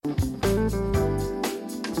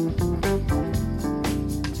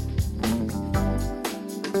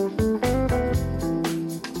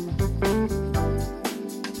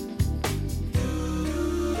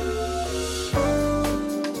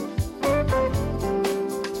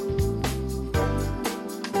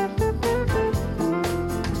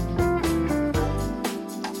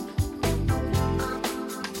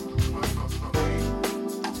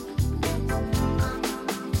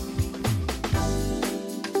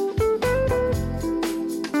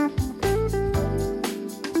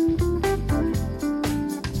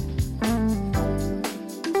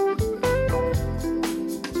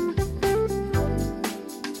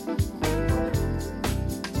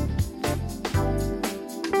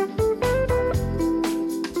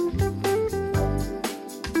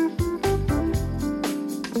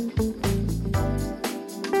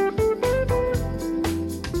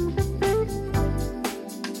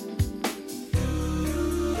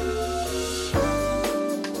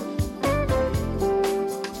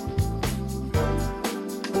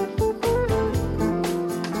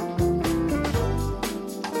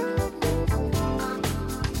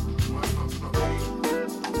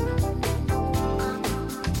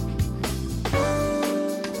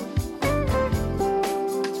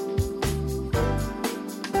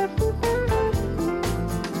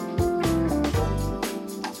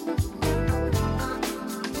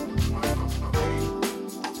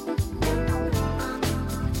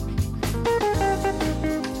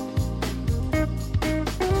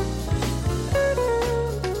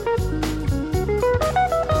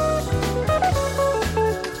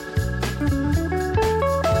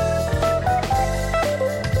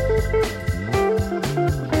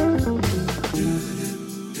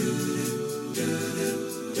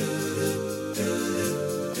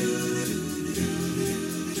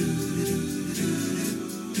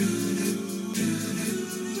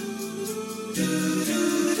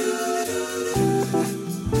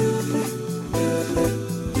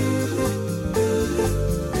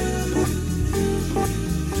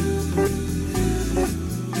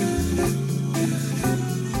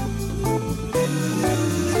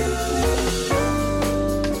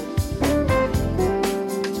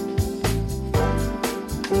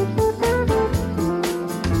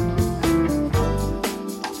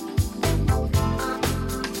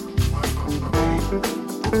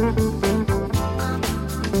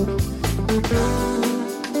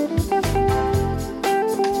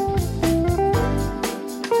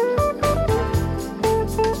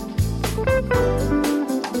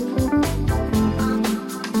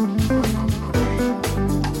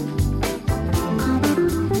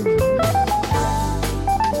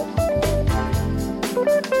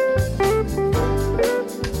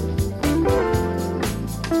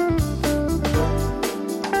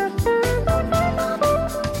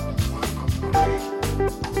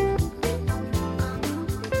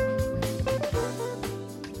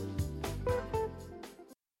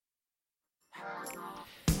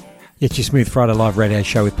It's your Smooth Friday live radio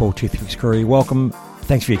show with Paul Toothpicks Curry. Welcome.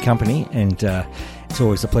 Thanks for your company, and it's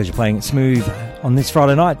always a pleasure playing it smooth on this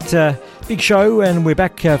Friday night. Big show, and we're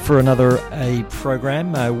back for another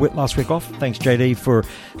program. Last week off. Thanks, JD, for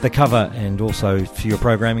the cover and also for your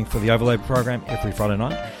programming for the Overload program every Friday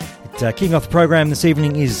night. Kicking off the program this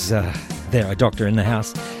evening is a doctor in the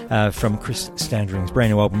house from Chris Standering's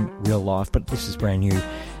brand new album, Real Life, but this is brand new.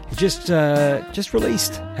 He just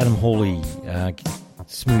released Adam Hawley,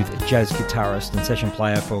 smooth jazz guitarist and session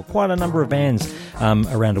player for quite a number of bands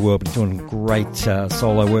around the world, but doing great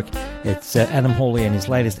solo work. It's Adam Hawley and his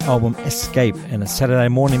latest album, Escape, and it's Saturday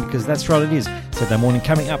morning, because that's right, it is Saturday morning,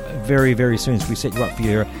 coming up very, very soon as we set you up for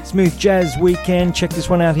your smooth jazz weekend. Check this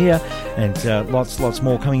one out here, and lots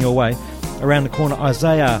more coming your way. Around the corner,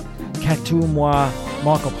 Isaiah Katumwa,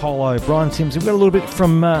 Michael Polo, Brian Sims. We've got a little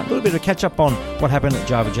bit of catch up on what happened at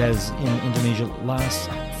Java Jazz in Indonesia last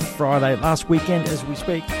weekend as we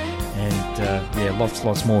speak, and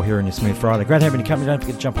lots more here in your Smooth Friday. Great having you company. Don't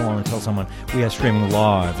forget to jump along and tell someone we are streaming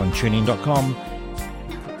live on tunein.com.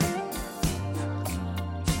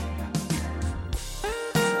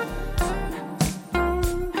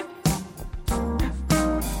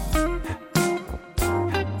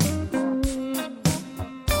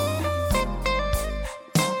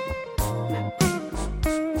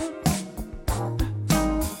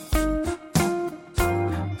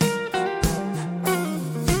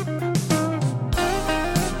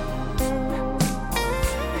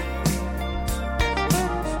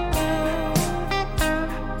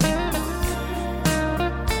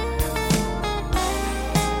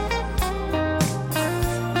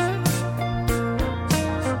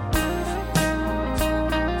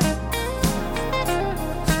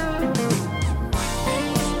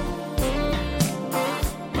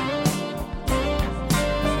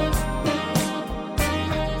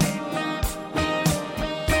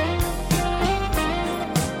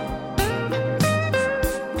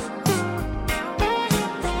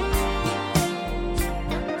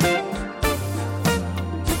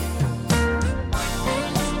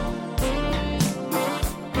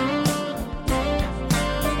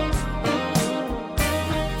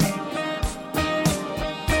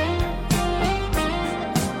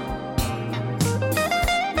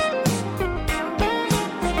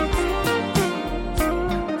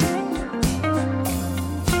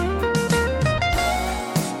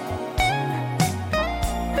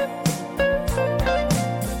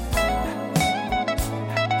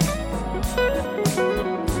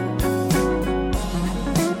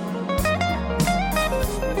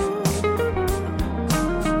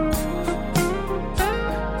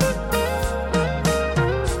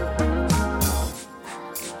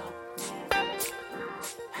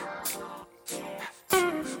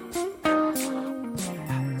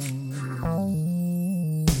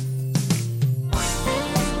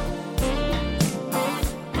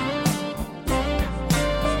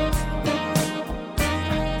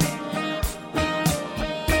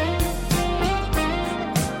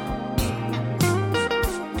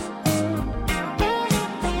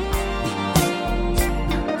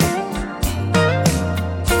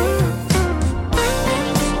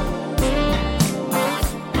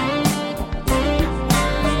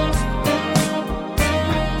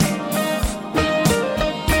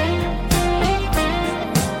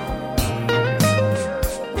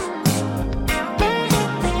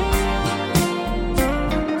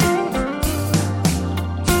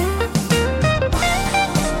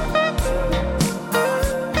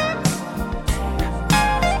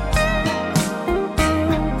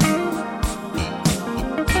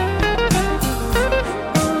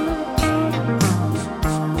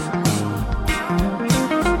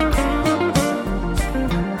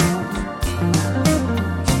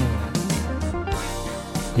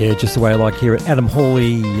 Just the Way I Like here at Adam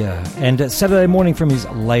Hawley, and Saturday morning from his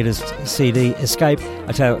latest CD, Escape.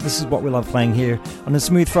 I tell you, this is what we love playing here on the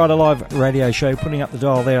Smooth Friday Live radio show, putting up the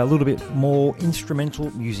dial there, a little bit more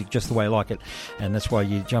instrumental music, just the way I like it. And that's why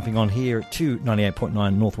you're jumping on here to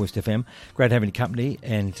 98.9 Northwest FM. Great having you company,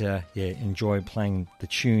 and enjoy playing the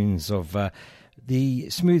tunes of the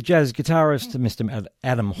smooth jazz guitarist, Mr.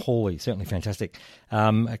 Adam Hawley. Certainly fantastic.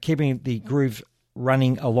 Keeping the groove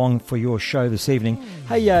running along for your show this evening.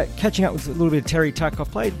 Hey, catching up with a little bit of Terry Tuck.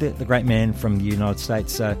 I've played the great man from the United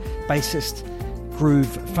States, bassist, groove,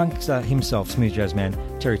 funkster himself, smooth jazz man,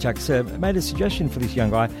 Terry Tuck. Made a suggestion for this young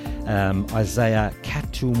guy, Isaiah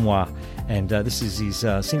Katumwa, and this is his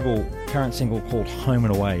current single called Home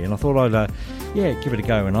and Away. And I thought I'd give it a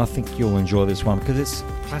go, and I think you'll enjoy this one because it's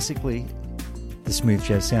classically the smooth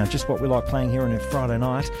jazz sound, just what we like playing here on a Friday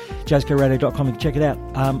night. jazzcoradio.com, you can check it out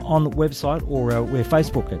on the website, or we're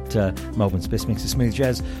Facebook at Melbourne's Best Mix of Smooth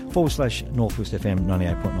Jazz /Northwest FM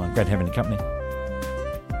 98.9. Great having you company.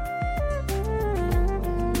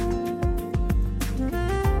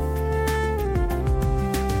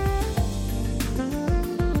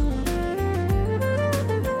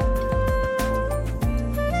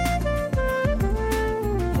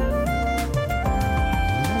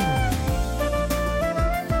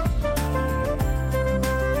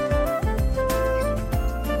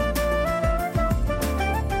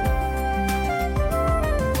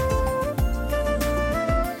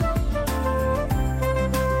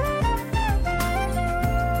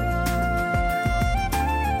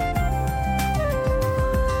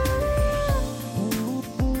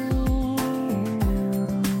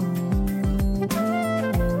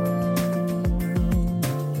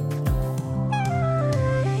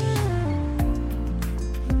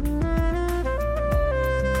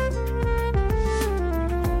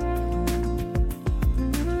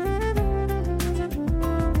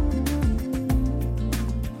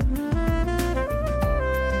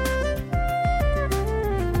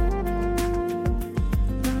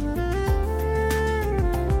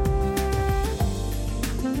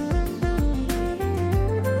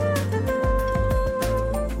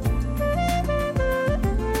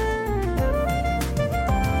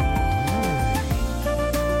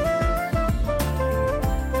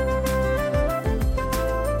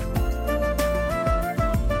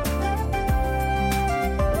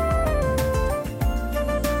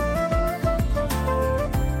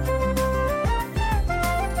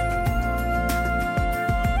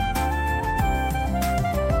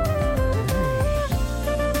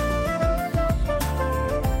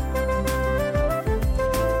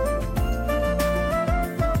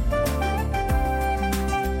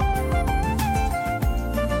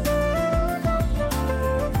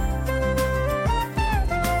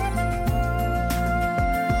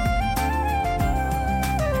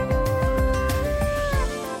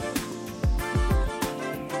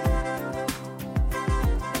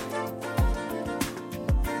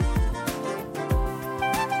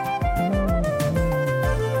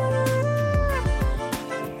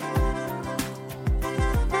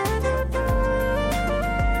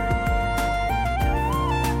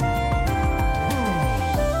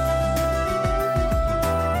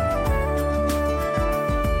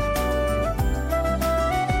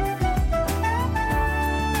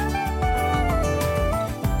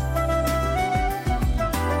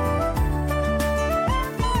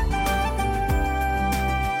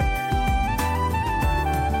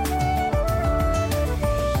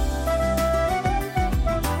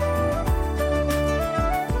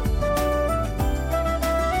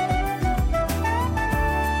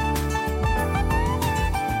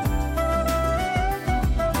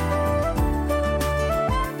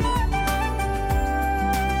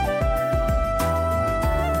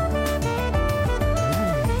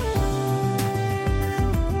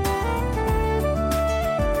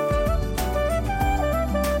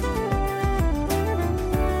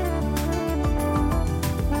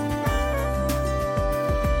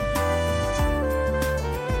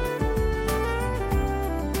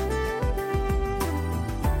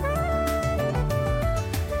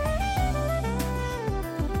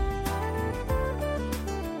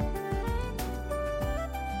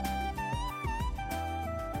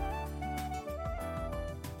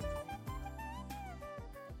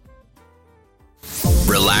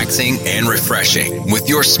 Relaxing and refreshing with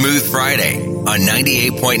your Smooth Friday on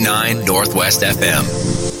 98.9 Northwest FM.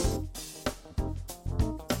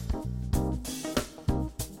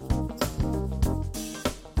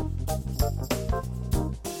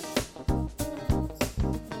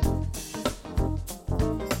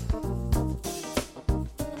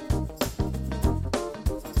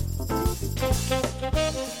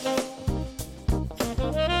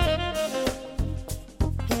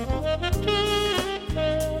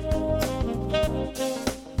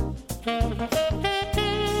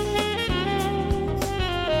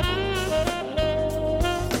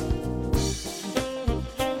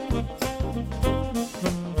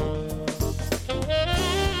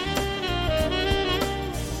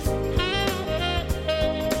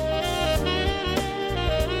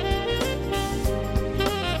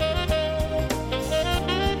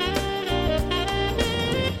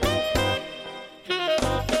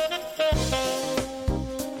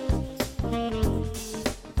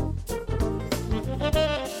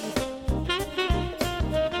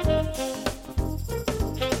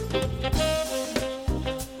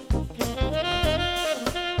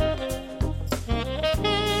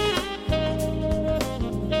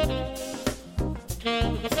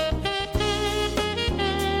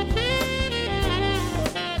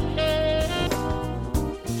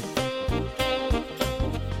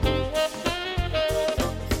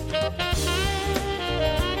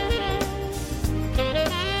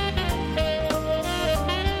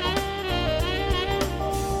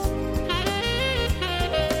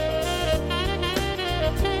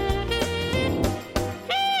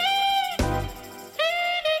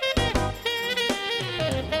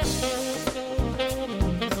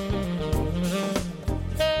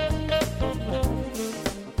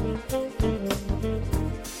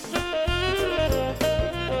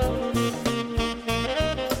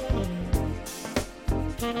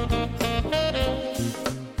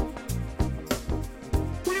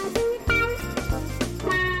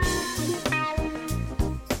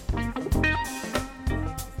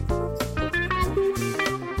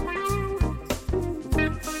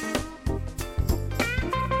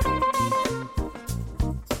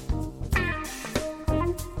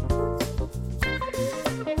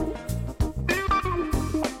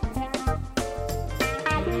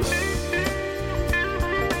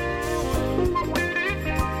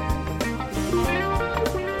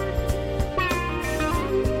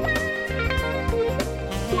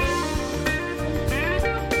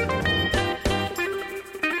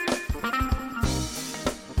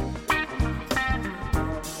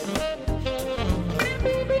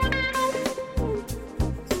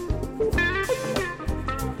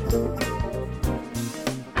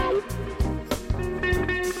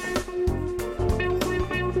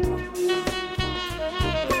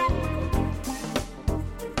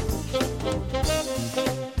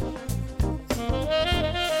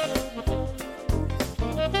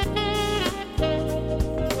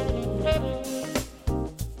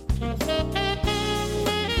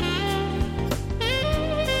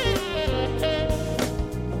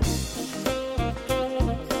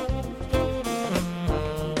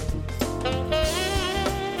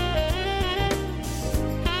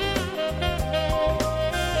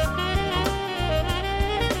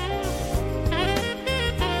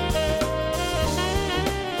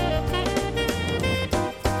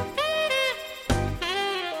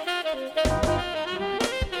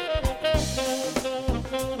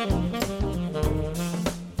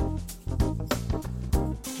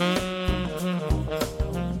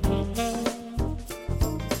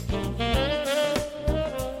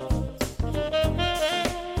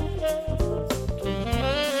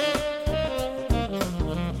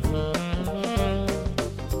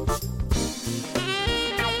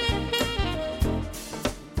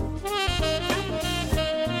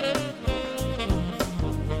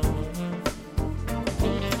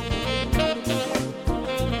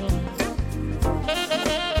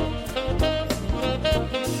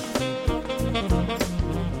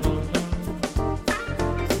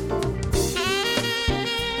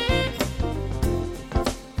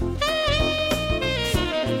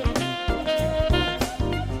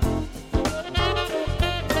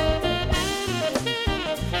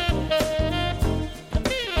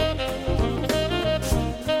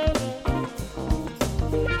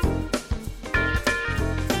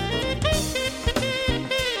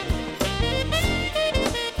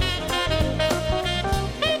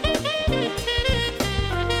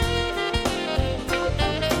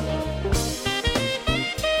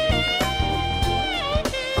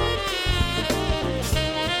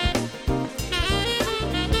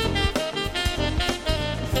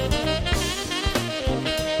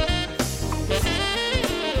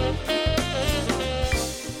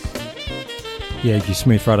 Yeah, your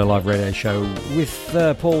Smooth Friday Live radio show with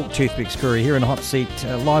Paul Toothpicks Curry here in the hot seat,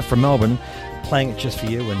 live from Melbourne, playing it just for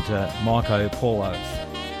you and Marco Paulo.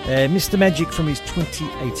 Mr. Magic from his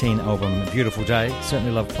 2018 album, Beautiful Day.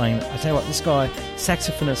 Certainly love playing it. I tell you what, this guy,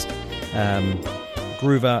 saxophonist,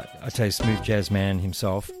 groover, I tell you, smooth jazz man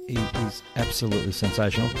himself, he's absolutely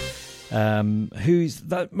sensational. Who's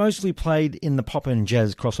mostly played in the pop and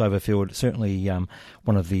jazz crossover field, certainly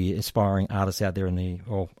one of the aspiring artists out there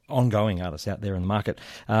or ongoing artists out there in the market.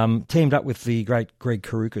 Teamed up with the great Greg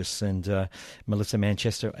Karukas and Melissa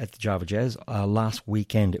Manchester at the Java Jazz last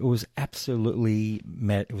weekend. It was absolutely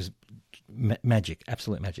magic,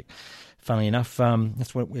 absolute magic. Funnily enough,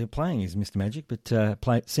 that's what we're playing is Mr. Magic,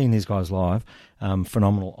 but seeing these guys live,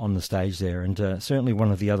 phenomenal on the stage there, and certainly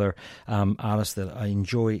one of the other artists that I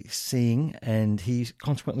enjoy seeing, and he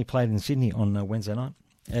consequently played in Sydney on Wednesday night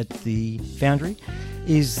at the Foundry,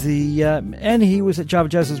 and he was at Java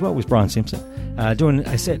Jazz as well with Brian Simpson, doing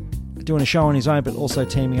a show on his own, but also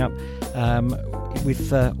teaming up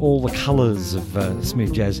with all the colours of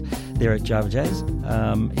smooth jazz there at Java Jazz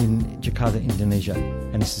in Jakarta, Indonesia.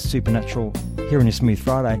 And this is Supernatural here on your Smooth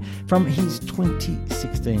Friday from his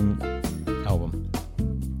 2016 album,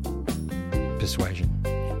 Persuasion.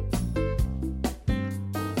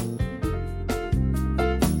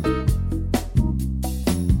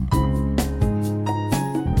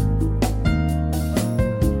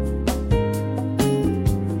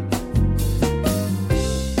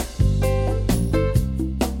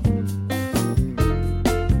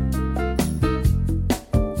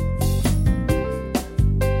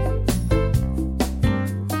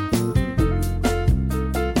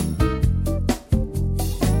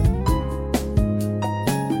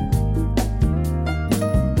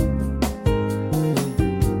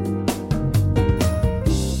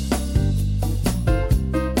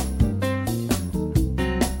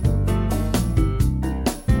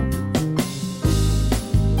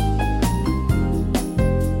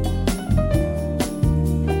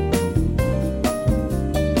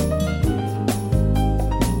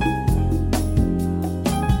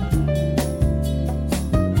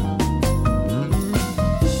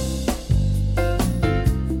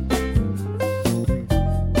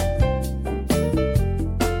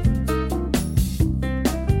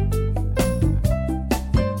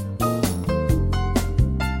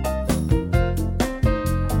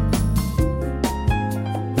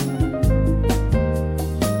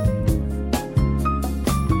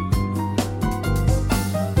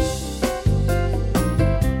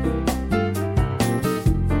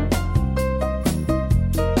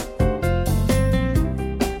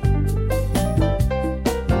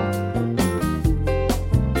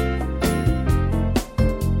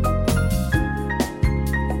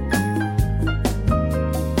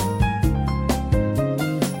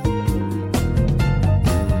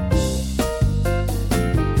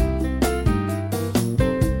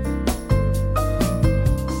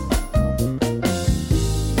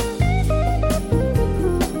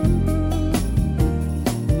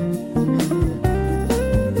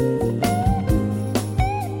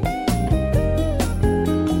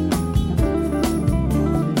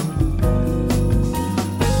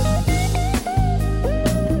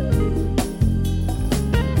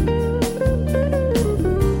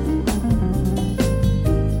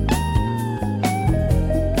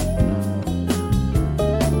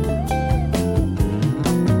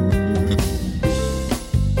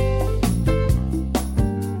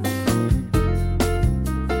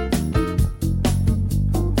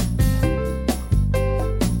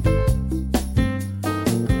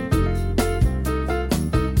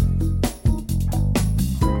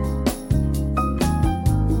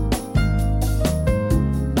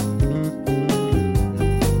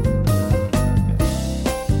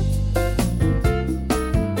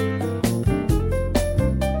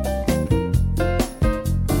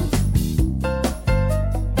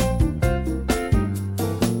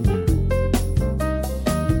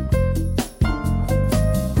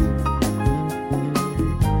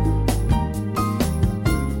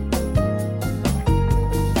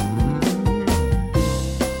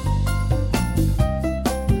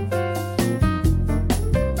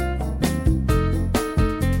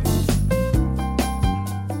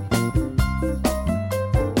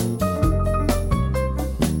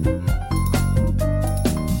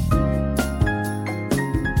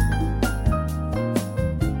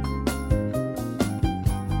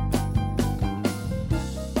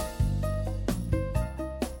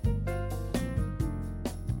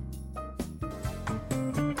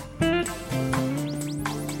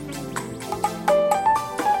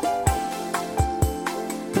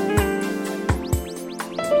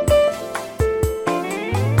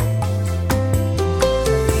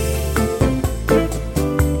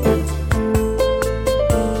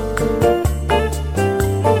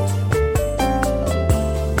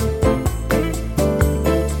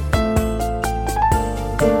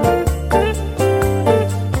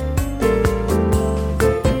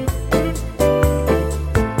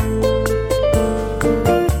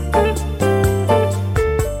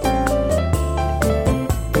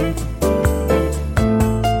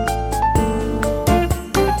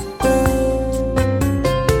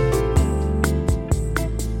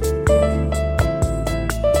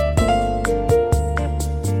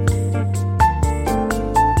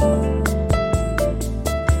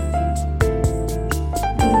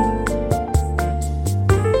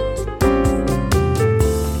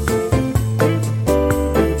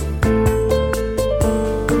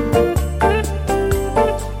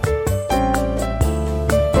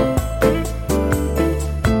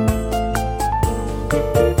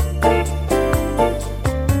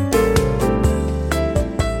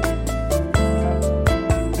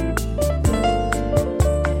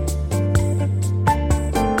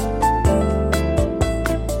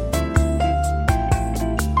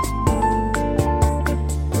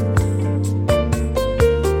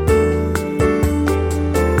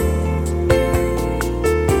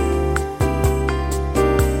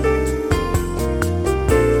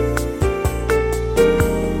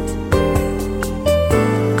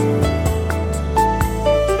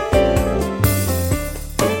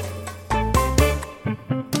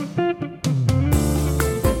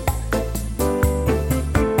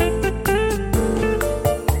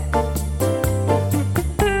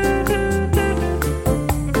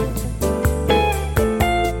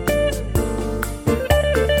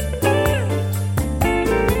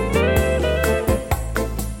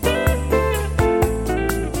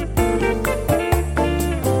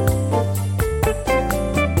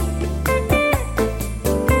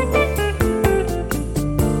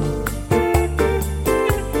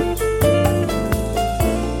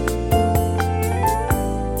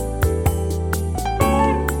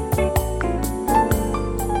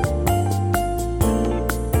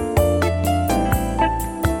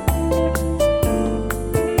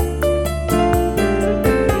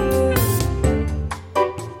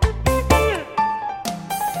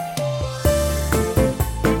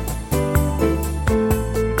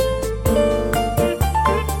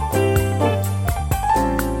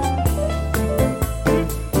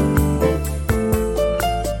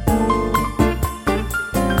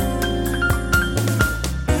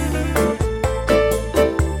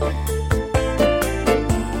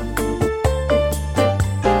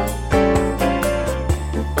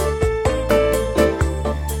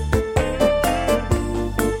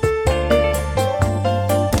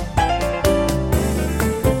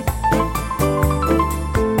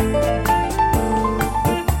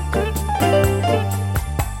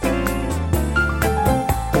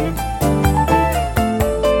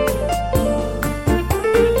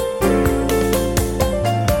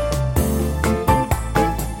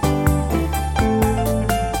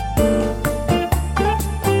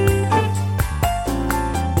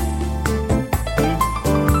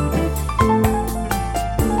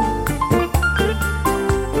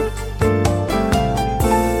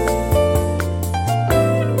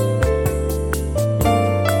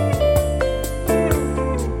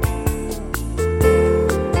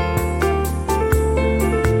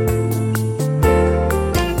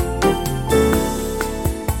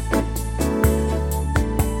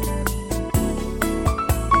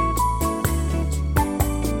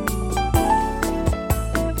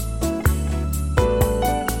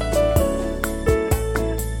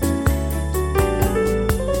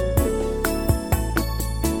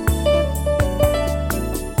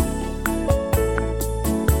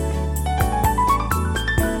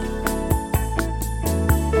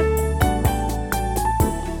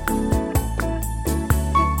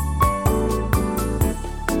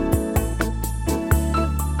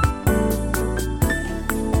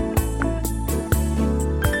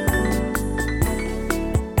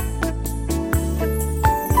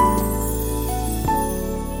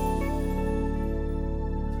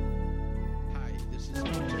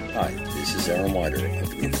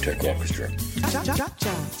 Tech Orchestra.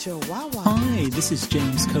 Hi, this is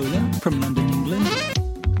James Kohler from London, England.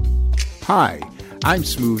 Hi, I'm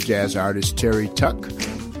smooth jazz artist Terry Tuck.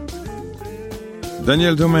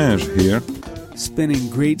 Daniel Domingue here. Spinning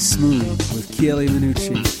great smooth with Chieli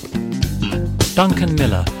Minucci. Duncan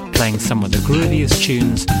Miller playing some of the grooviest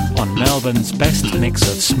tunes on Melbourne's best mix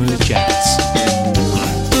of smooth jazz.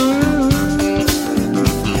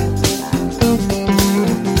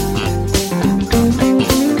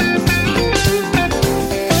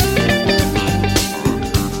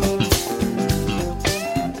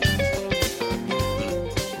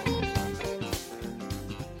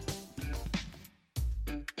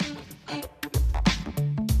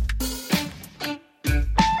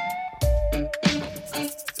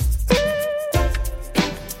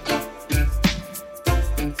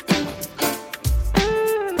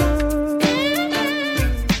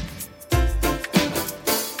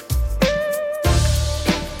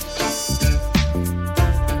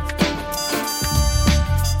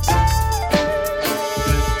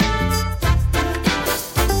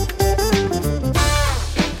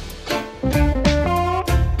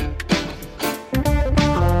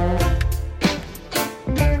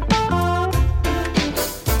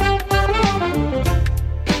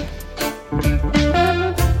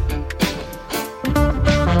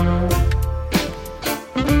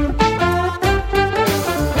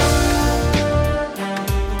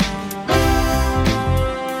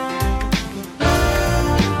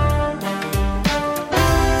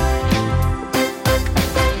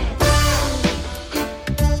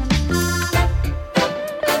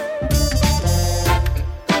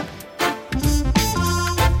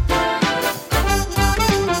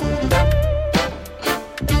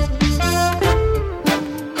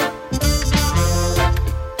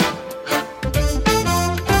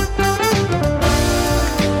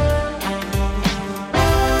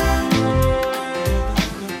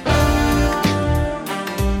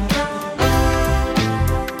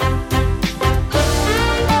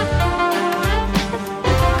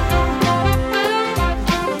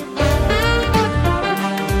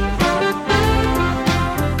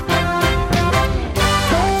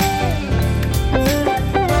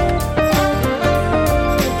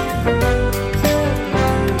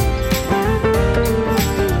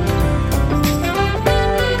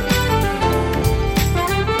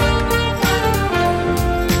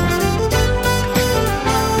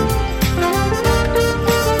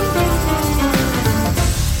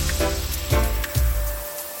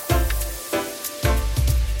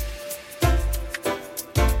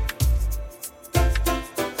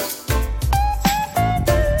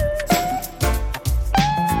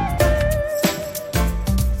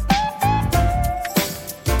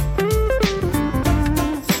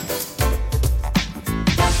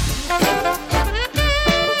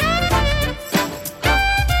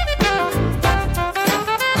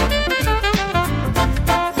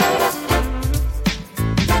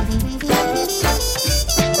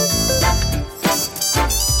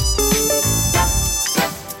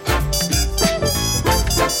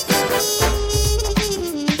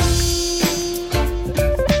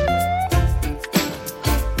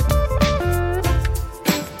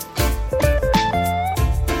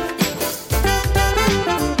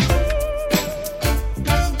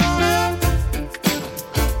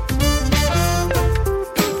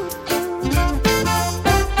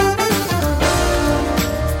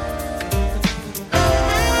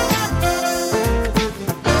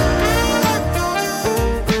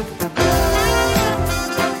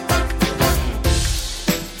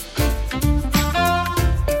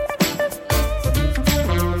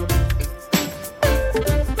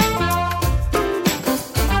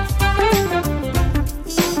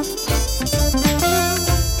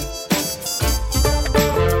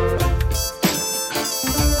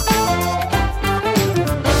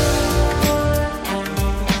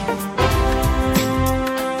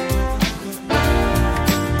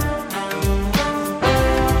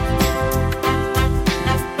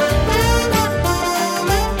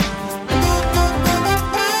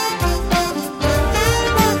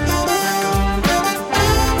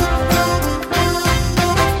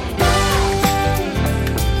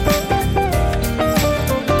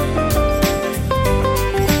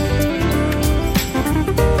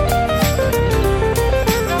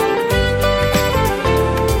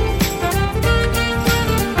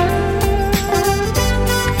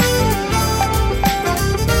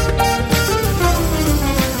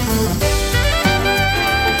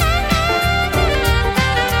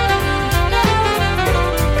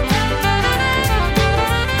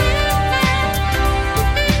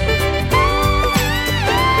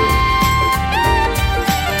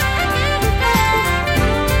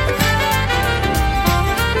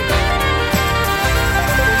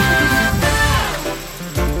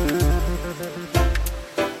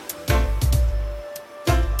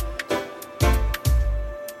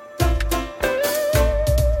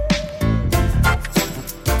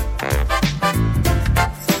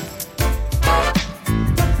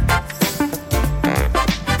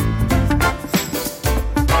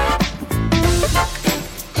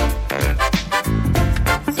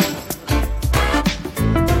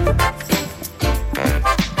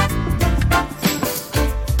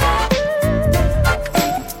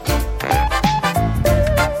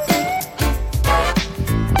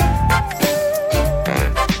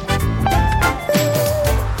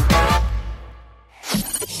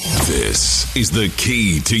 is the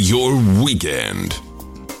key to your weekend.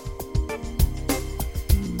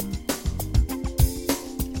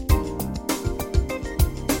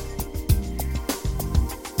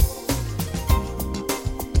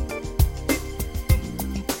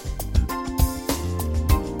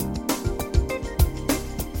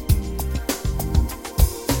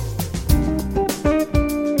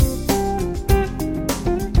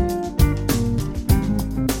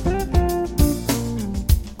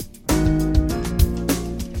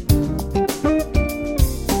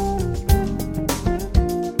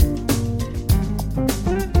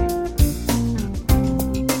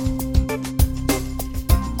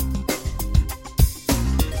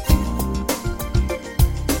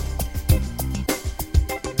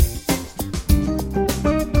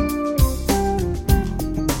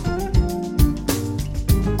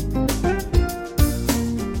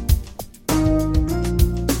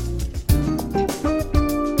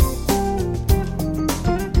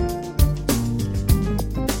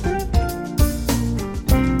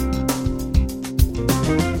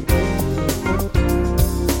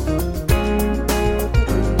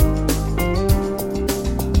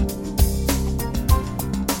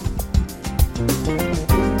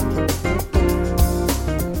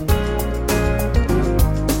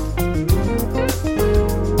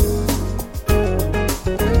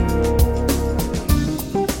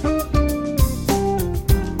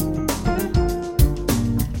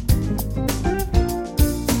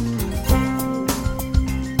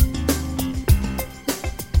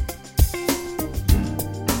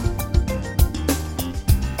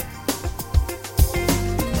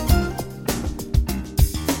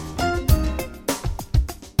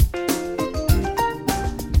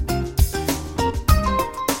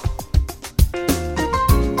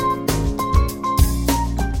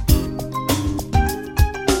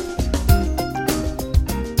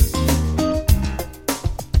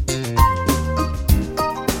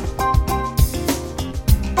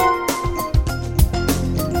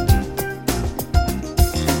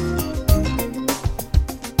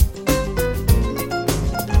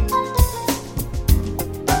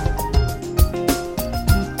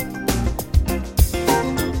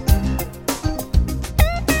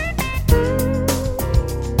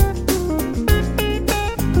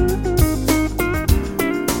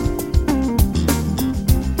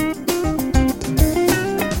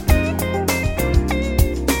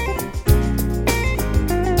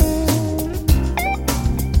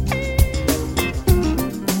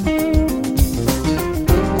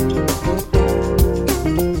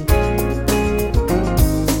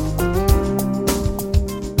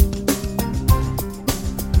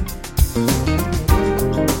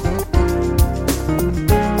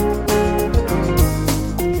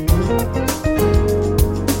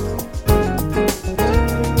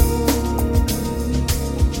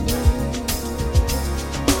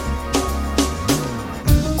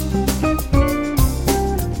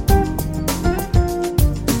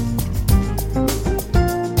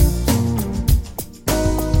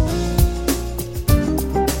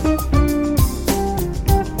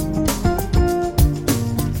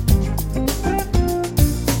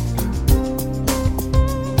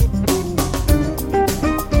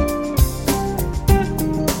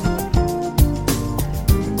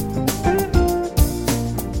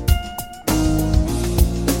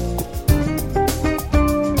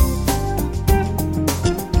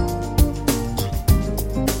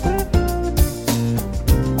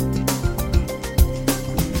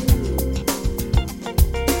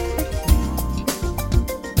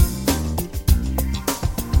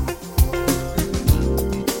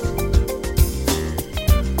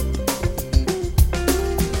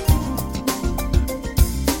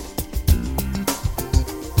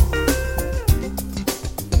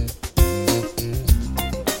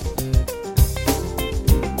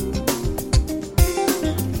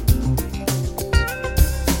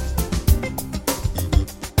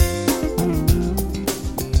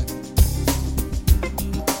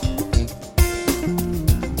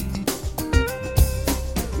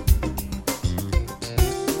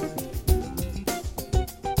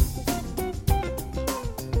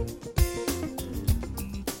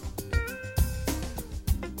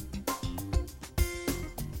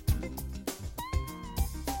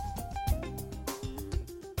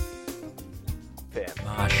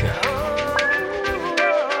 Marsha.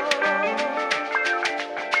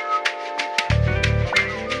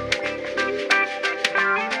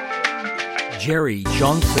 Jerry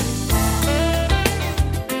Johnson.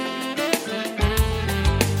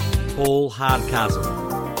 Paul Hardcastle.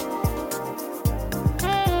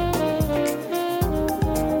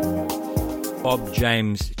 Bob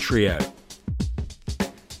James Trio.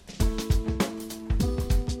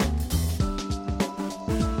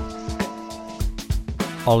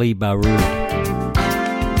 Ollie Baroud.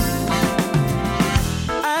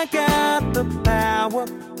 I got the power.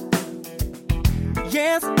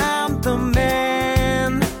 Yes, I'm the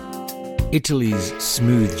man. Italy's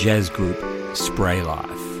smooth jazz group Spray Life.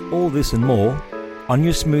 All this and more on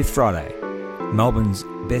your Smooth Friday. Melbourne's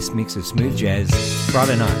best mix of smooth jazz,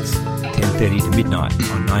 Friday nights, 10:30 to midnight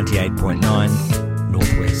on 98.9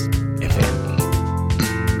 Northwest FM.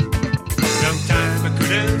 Long time I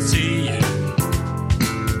couldn't see you.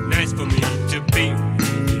 Nice for me to be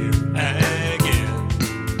with you again.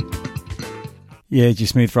 Yeah, it's your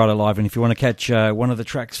Smooth Friday Live, and if you want to catch one of the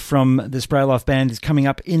tracks from the Spray Life Band is coming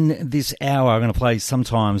up in this hour. I'm going to play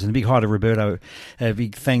Sometimes, and a big hi to Roberto.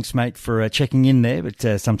 Big thanks, mate, for checking in there,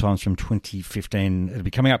 but Sometimes from 2015. It'll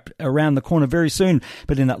be coming up around the corner very soon.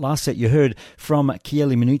 But in that last set, you heard from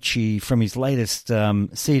Chieli Minucci from his latest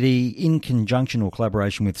CD in conjunction or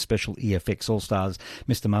collaboration with Special EFX All-Stars,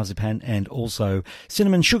 Mr. Marzipan, and also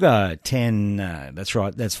Cinnamon Sugar 10. That's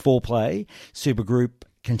right, that's Foreplay, supergroup,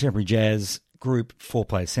 contemporary jazz group,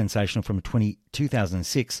 Foreplay, sensational from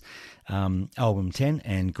 2006 album 10,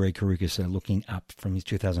 and Greg Karukas looking up from his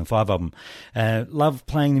 2005 album. Love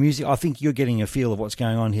playing the music. I think you're getting a feel of what's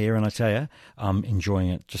going on here, and I tell you, I'm enjoying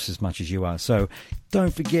it just as much as you are. So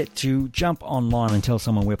don't forget to jump online and tell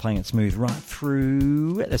someone we're playing it smooth right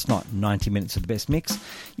through. That's not 90 minutes of the best mix.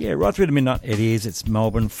 Yeah, right through to midnight. It is. It's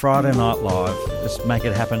Melbourne Friday Night Live. Let's make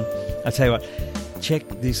it happen. I tell you what, check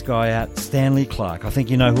this guy out, Stanley Clarke. I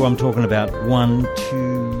think you know who I'm talking about. 1,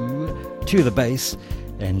 2, to the bass.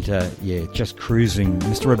 And, yeah, just cruising.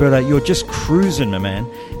 Mr. Roberto, you're just cruising, my man,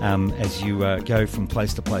 as you go from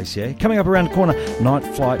place to place, yeah? Coming up around the corner, Night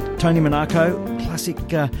Flight, Tony Monaco, classic.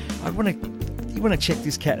 You want to check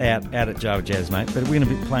this cat out at Java Jazz, mate, but we're going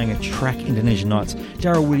to be playing a track, Indonesian Nights.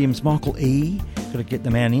 Darryl Williams, Michael E., got to get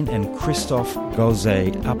the man in, and Christophe Goze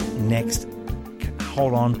up next.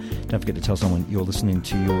 Hold on. Don't forget to tell someone you're listening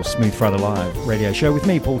to your Smooth Friday Live radio show with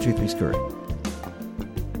me, Paul Toothpick Scurry.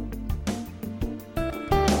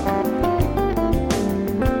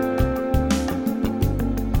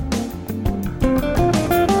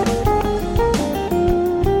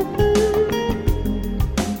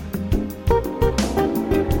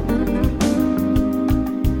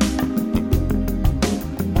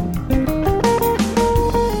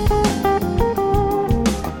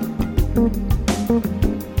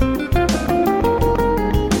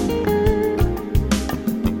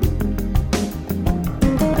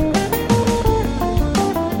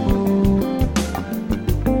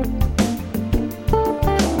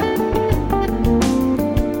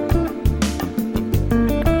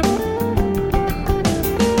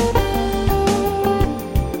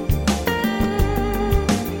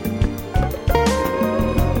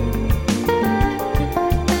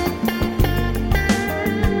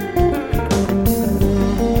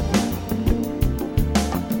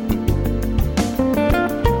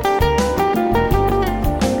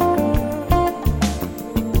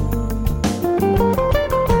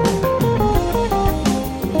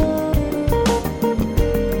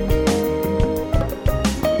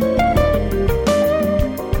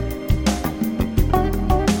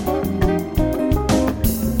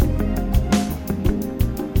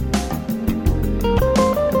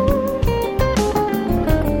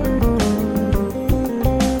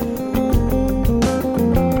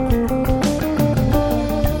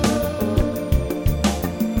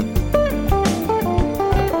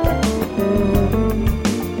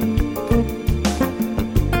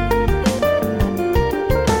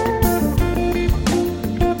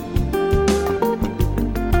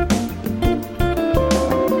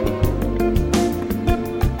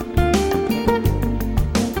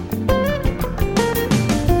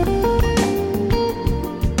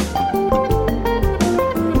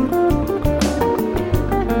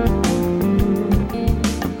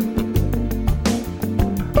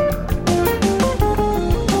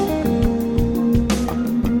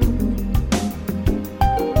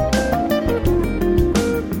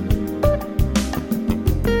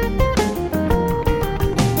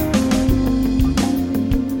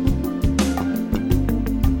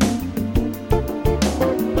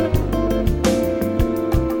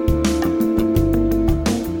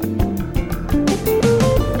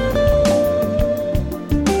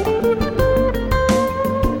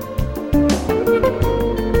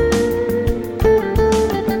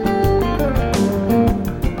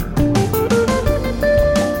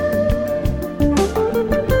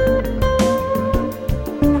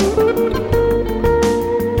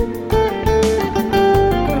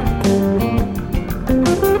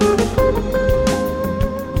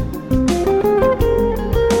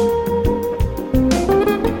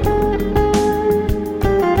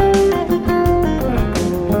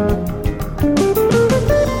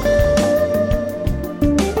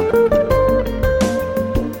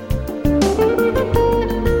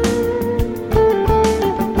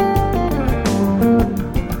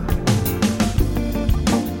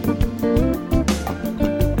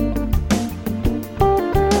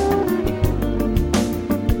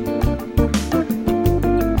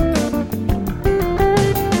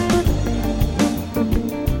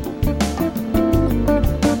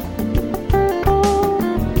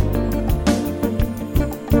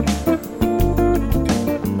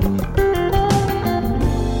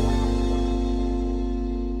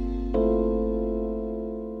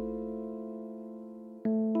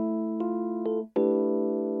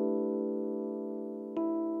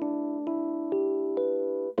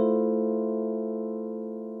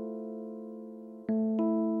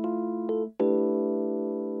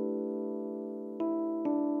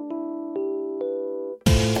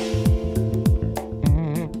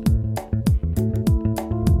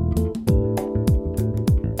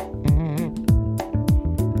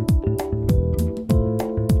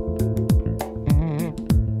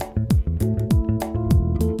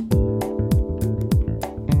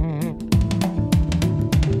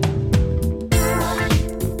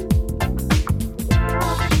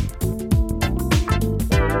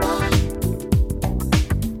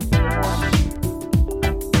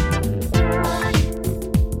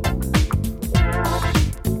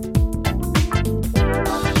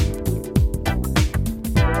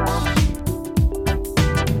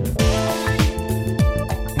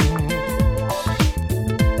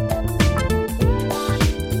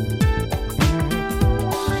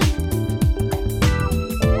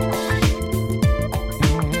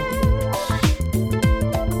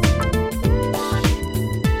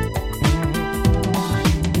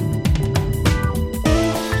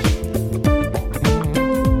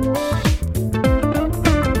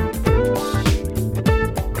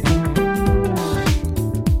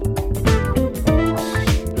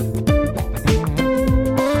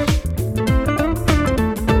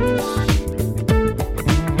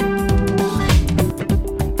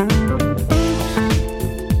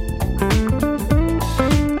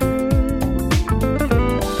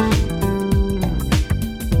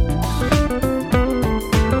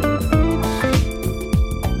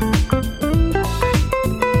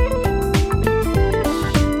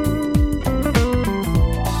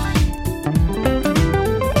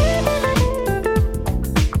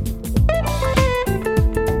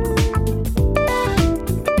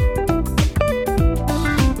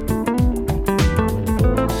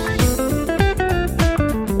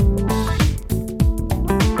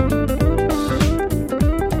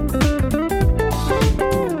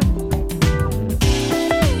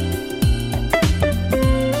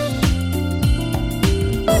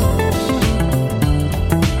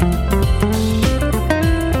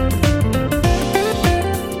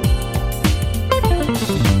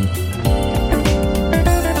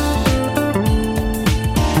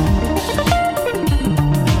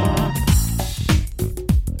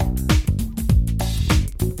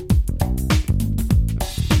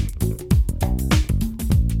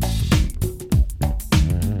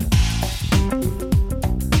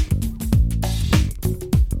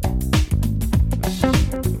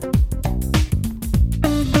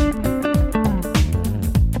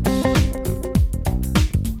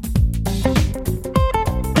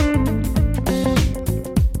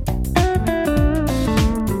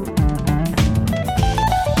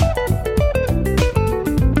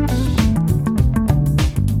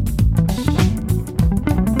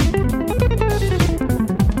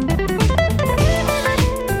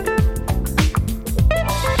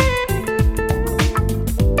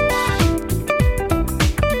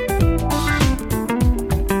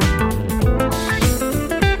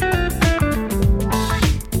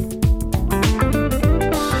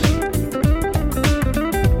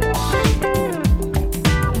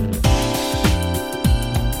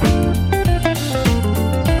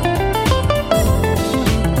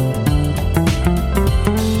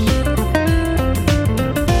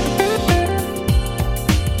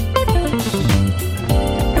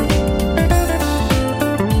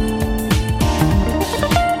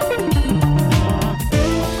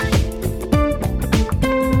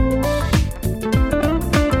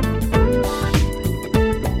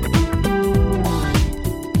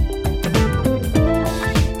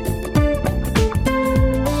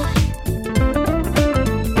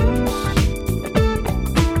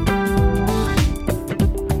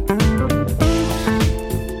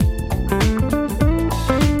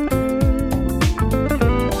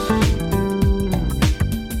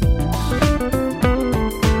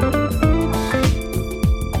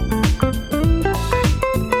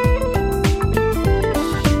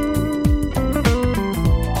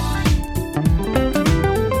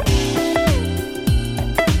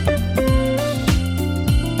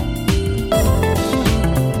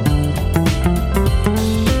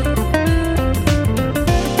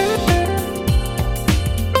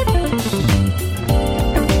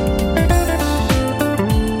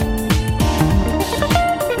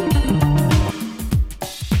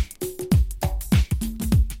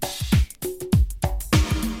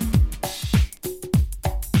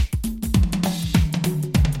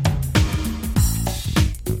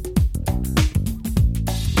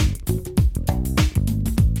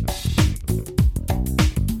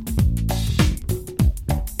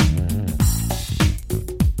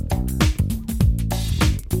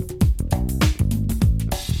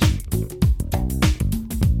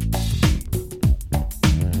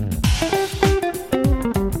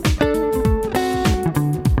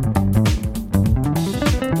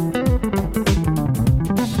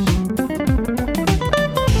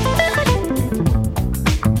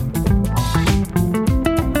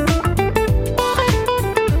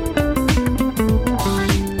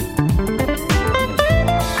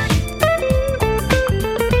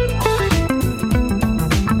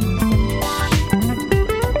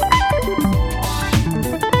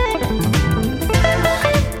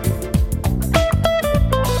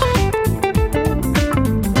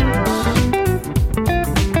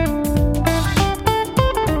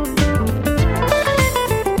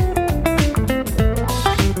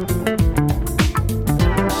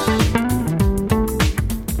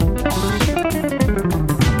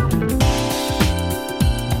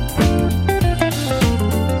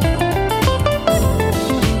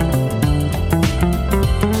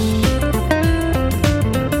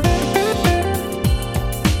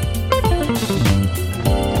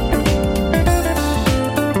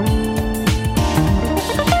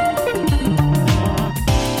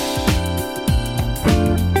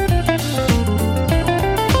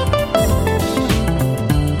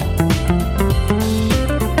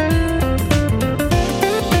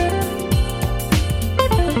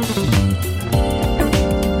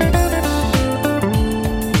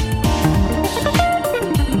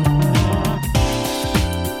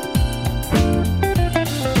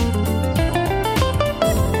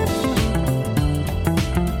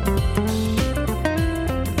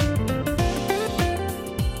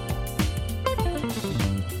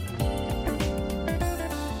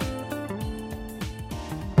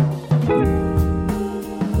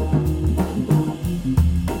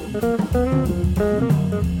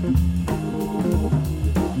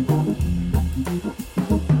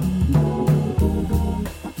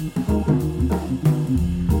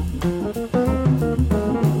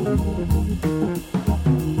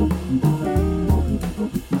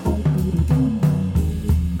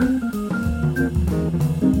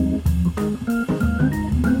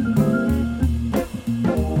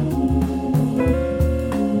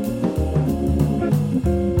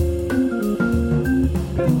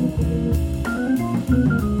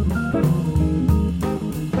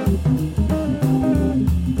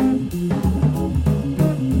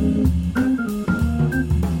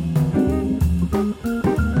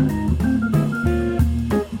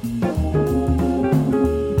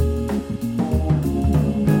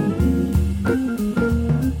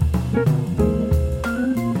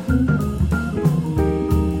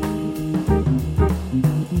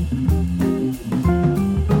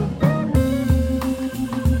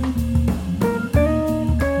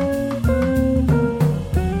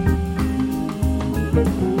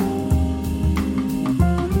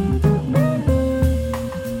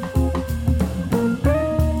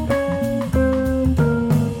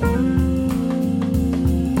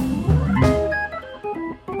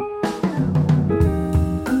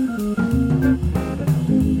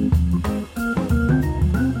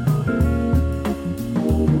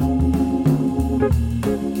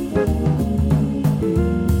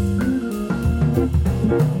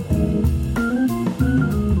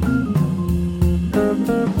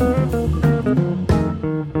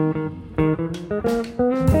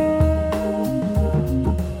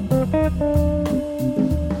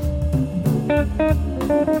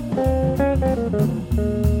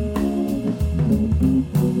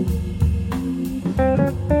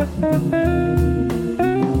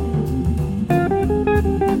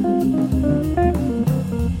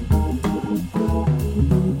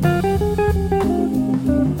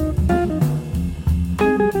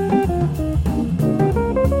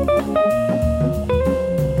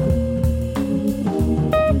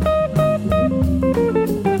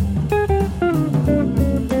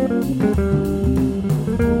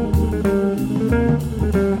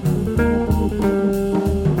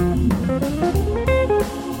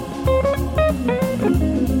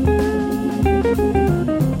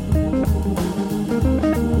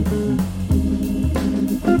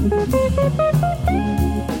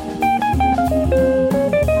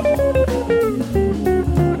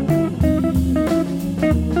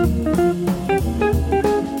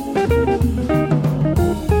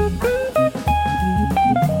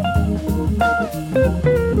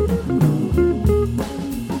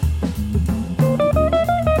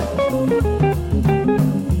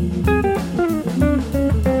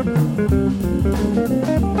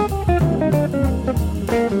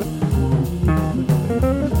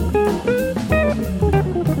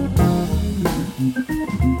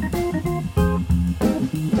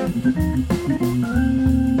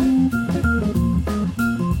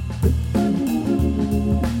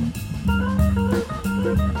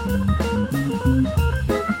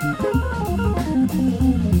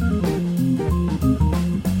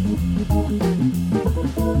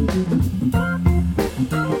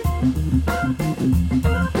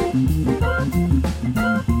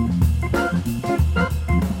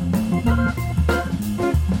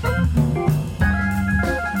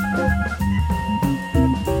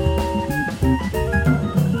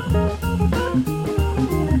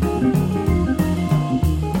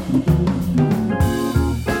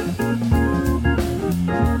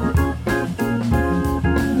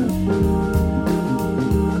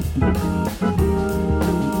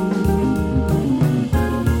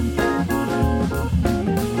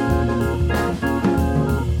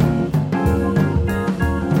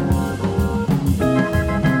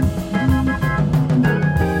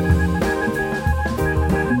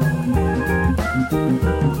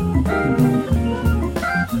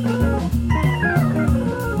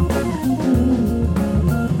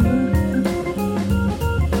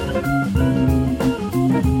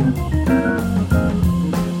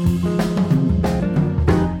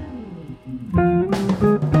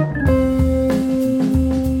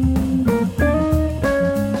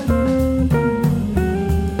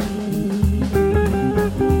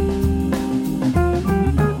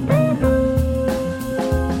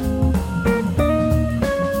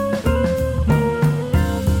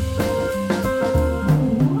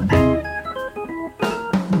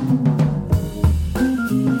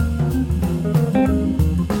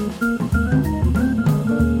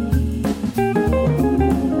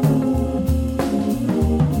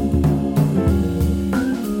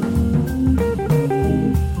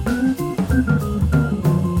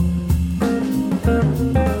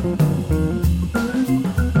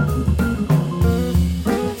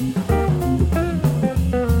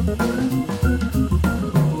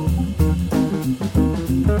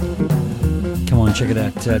 check it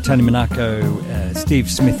out. Tony Monaco, Steve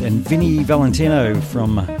Smith and Vinnie Valentino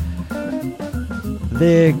from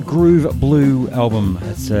their Groove Blue album.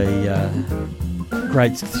 It's a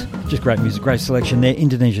great music, great selection. They're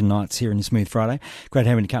Indonesian Nights here in the Smooth Friday. Great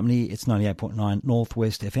having the company. It's 98.9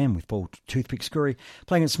 Northwest FM with Paul Toothpick Scurry,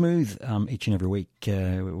 playing it smooth each and every week.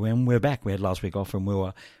 When we're back, we had last week off and we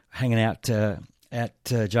were hanging out at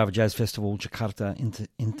Java Jazz Festival, Jakarta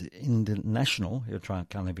International.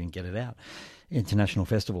 Can't even get it out. International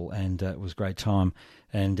Festival, and it was a great time.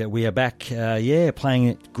 And we are back, playing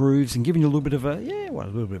at Grooves and giving you a little bit of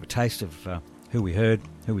a taste of who we heard,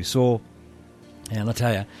 who we saw. And I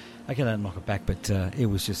tell you, I can't knock it back, but it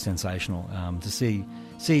was just sensational to see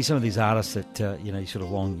some of these artists that you sort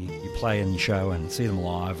of you play in your show and see them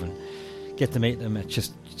live and get to meet them.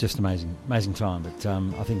 It's just amazing time. But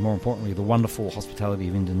I think more importantly, the wonderful hospitality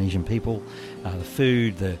of Indonesian people, the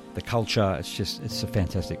food, the culture. It's a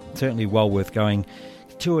fantastic. Certainly well worth going.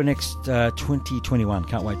 Tour next 2021.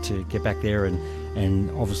 Can't wait to get back there and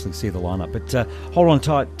obviously see the lineup. But hold on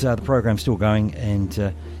tight. The program's still going, and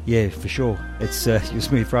for sure, it's your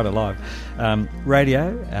Smooth Friday Live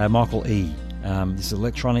radio. Michael E. This is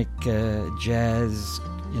electronic jazz,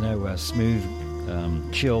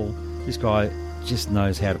 smooth, chill. This guy just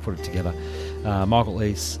knows how to put it together. Michael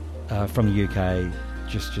East from the UK,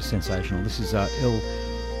 just sensational. This is Il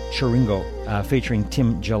Chiringo featuring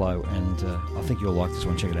Tim Jello, and I think you'll like this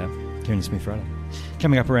one. Check it out. Kieran Smith Friday.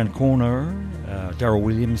 Coming up around the corner, Daryl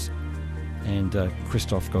Williams and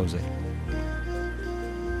Christoph Gose.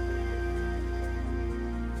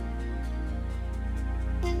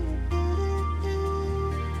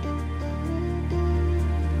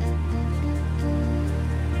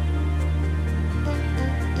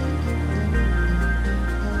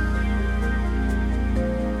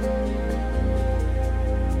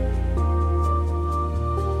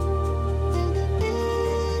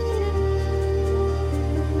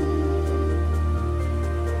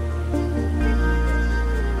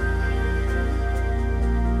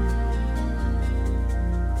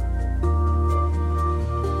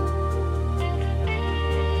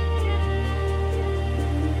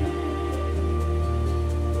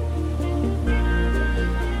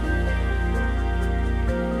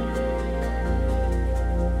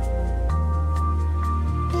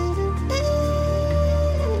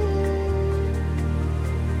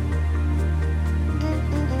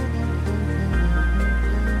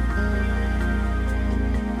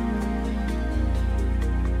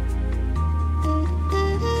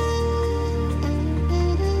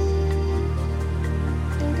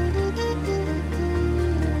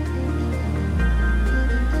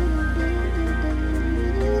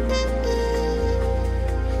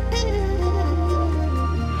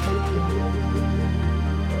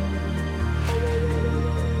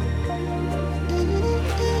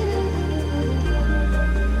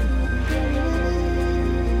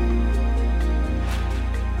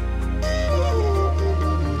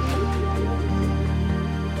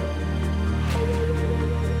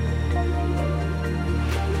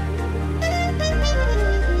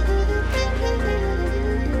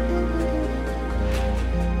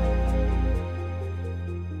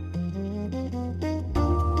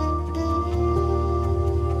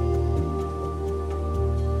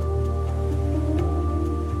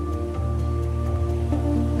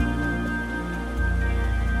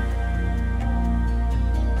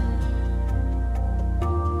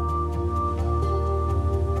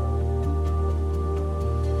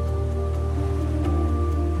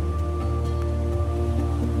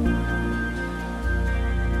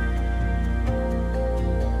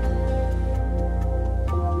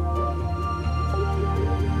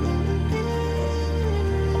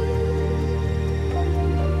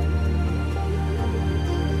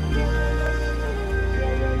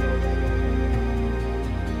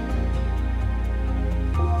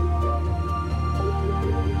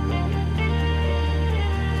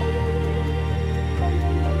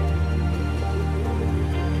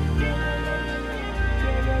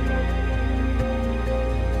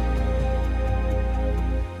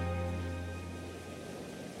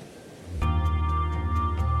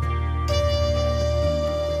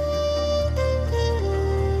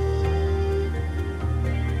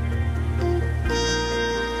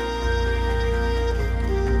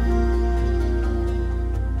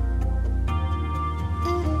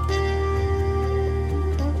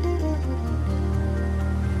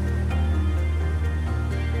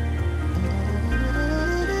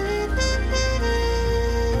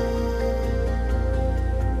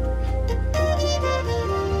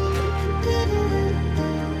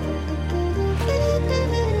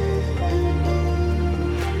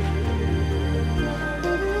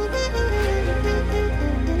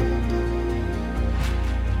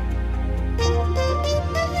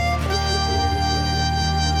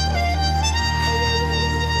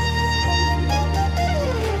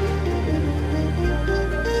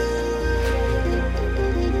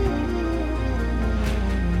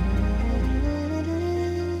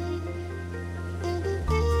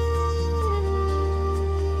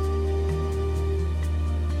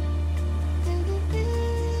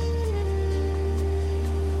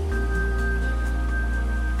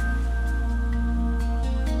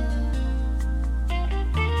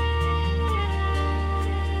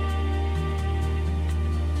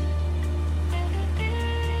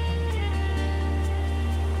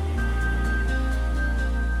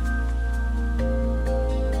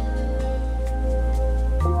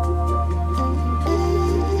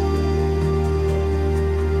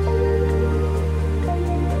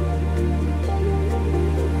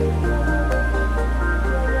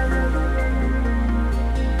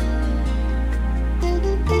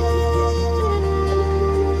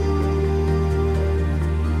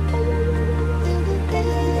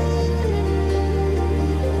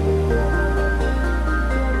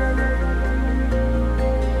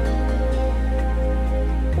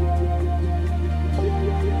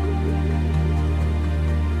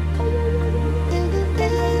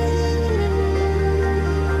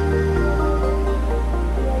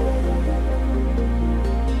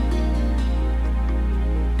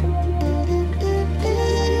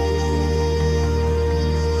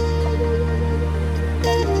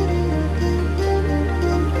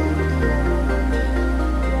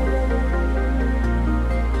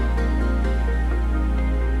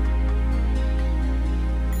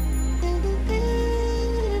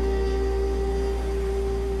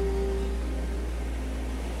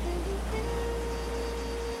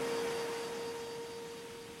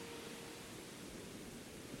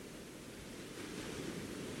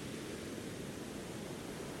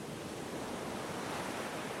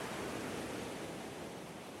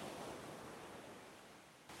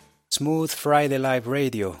 Smooth Friday Live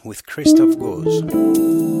Radio with Christoph Goes.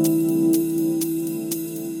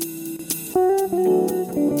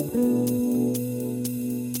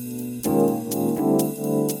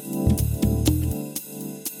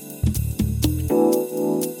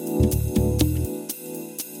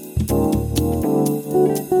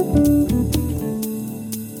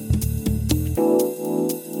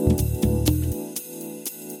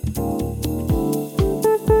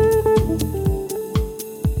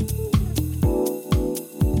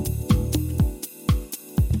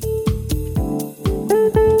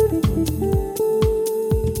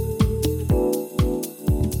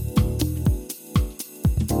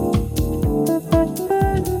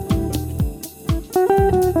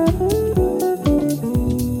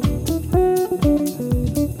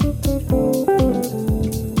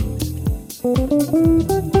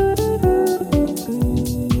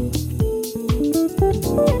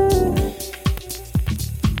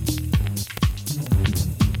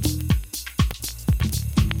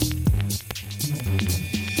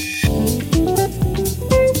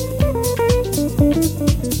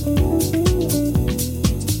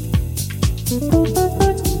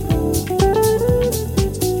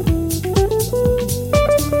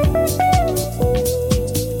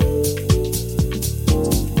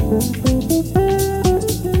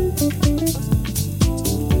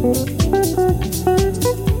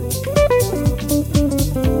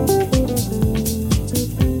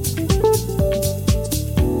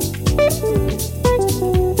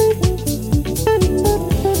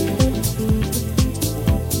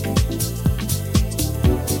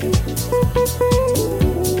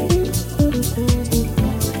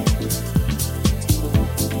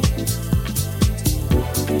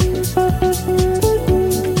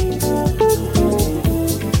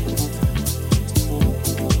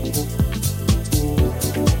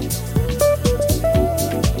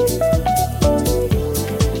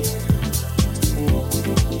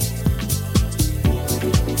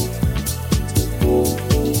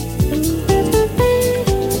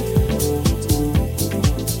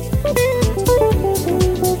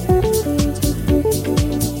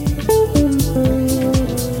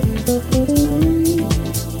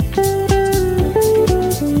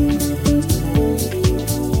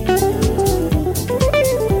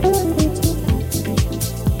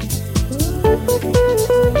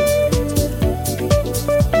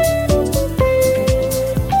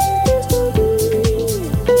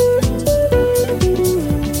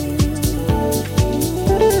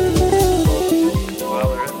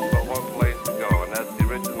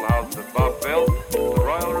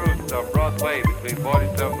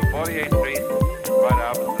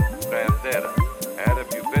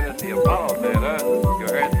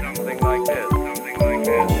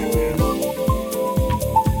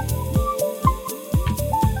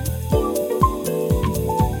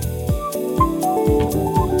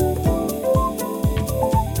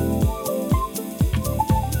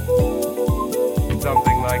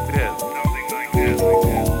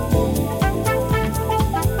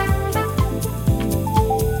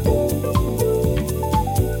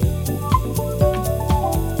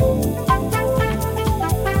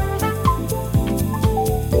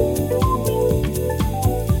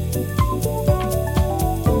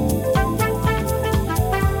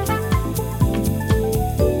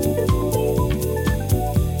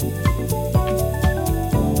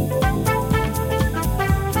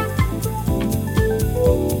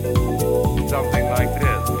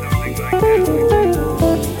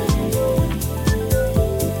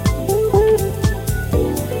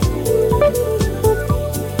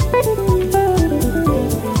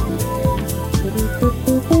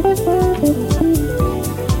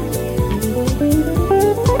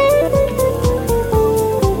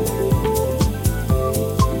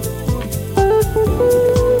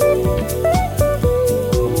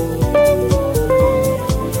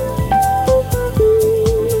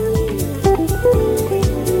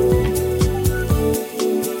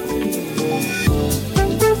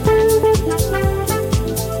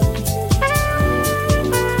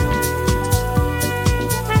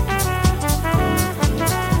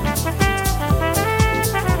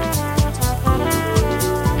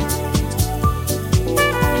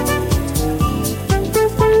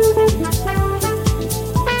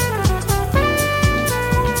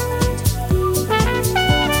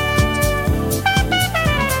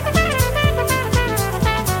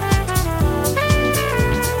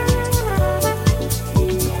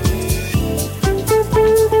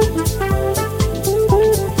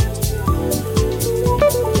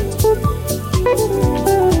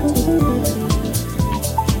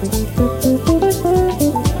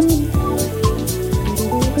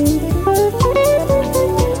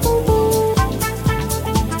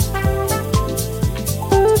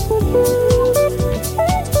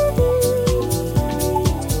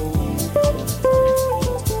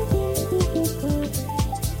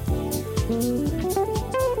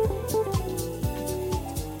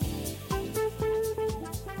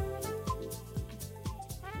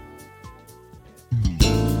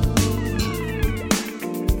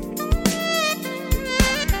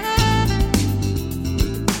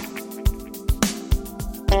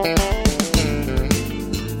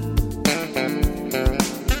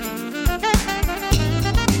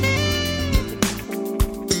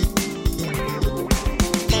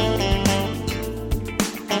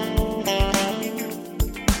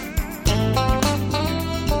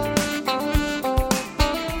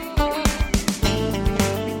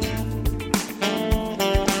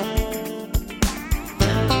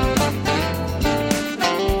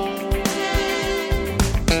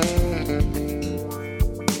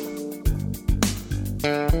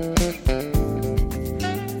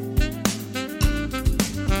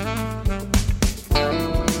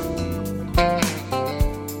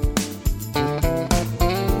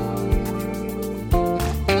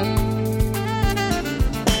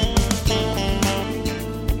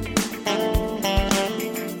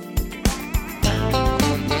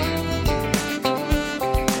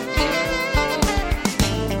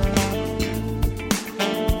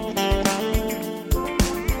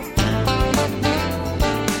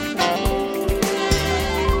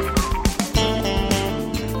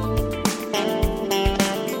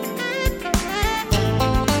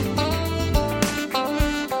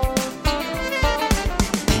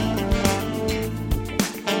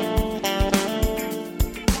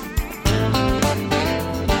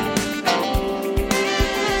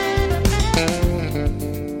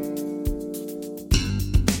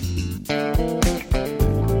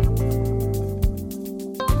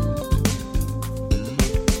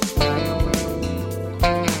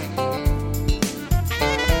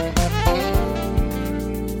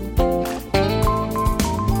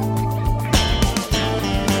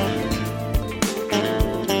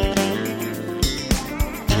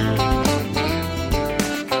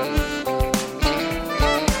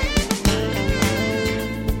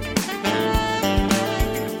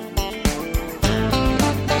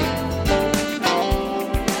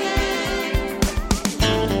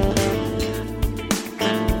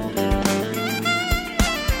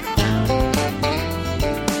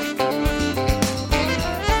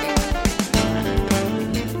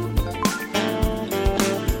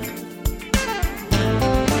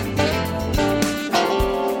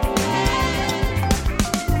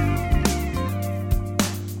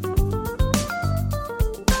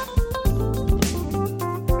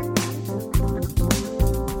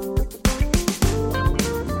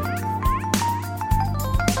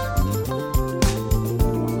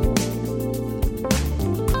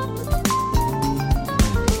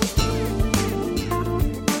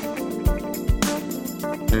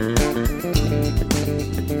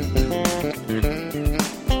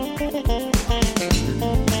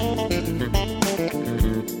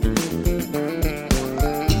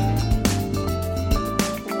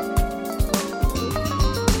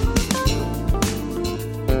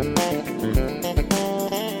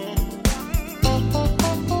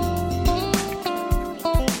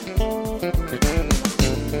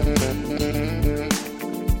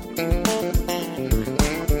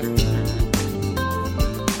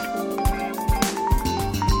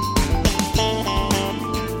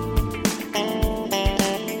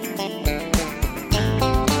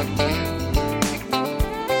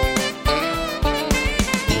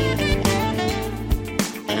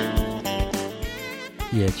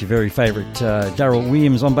 Yeah, it's your very favourite Daryl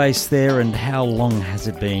Williams on bass there, and How Long Has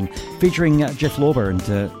It Been? Featuring Jeff Lorber,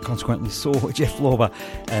 and consequently saw Jeff Lorber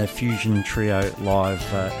Fusion Trio live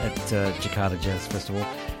at Jakarta Jazz Festival,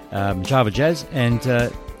 Java Jazz, and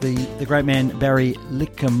the great man Barry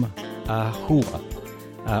Lickham Hula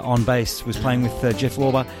on bass was playing with Jeff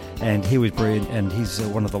Lorber, and he was brilliant, and he's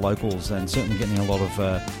one of the locals, and certainly getting a lot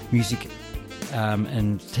of music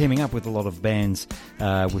and teaming up with a lot of bands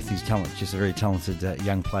with his talent. Just a very talented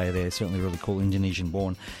young player there, certainly really cool, Indonesian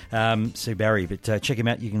born. So Barry, but check him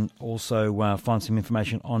out. You can also find some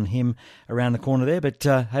information on him around the corner there. But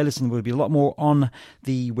hey, listen, there'll be a lot more on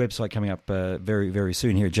the website coming up very, very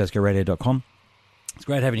soon here at jazzgoradio.com. It's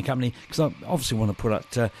great having your company, because I obviously want to put up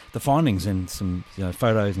the findings and some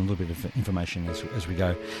photos and a little bit of information as we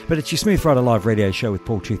go. But it's your Smooth Friday Live radio show with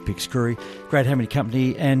Paul Toothpicks Curry. Great having your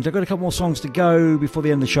company, and I've got a couple more songs to go before the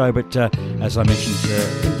end of the show. But as I mentioned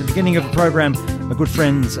in the beginning of the program, my good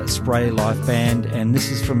friends Spray Life Band, and this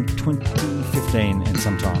is from 2015 and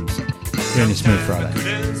Sometimes. Here on your Smooth Friday.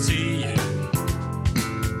 Couldn't see you.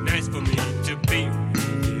 Nice for me to be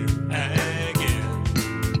with you again.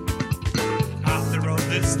 After all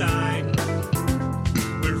this time,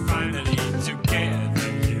 we're finally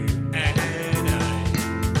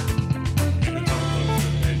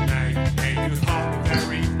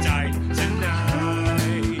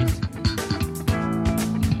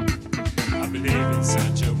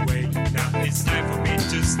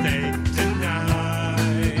stay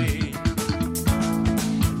tonight.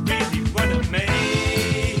 Really wanna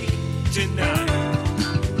make tonight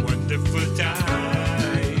a wonderful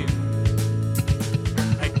time.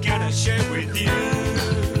 I gotta share with you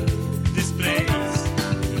this place.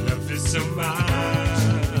 I love you so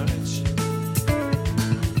much.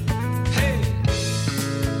 Hey.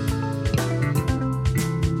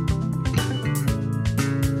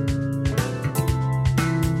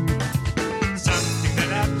 Something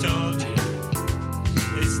that I've told you.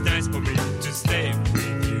 It's nice for me to stay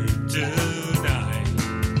with you tonight.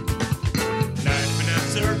 Life in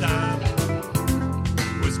Amsterdam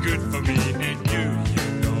was good for me and you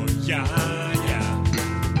know, yeah, yeah.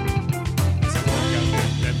 As I woke up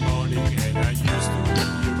in that morning and I used to hear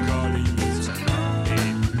you calling, it's so lovely,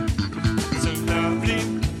 so lovely.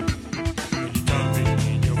 And you told me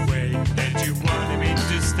in your way that you wanted me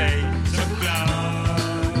to stay so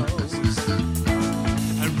close.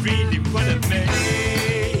 I really wanna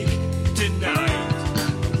make tonight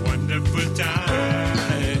a wonderful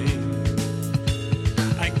time.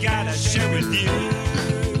 I gotta share with you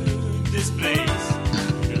this place.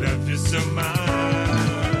 I love you so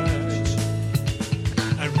much.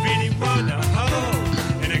 I really wanna hold,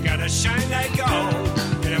 and I gotta shine like gold.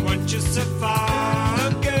 And I want you so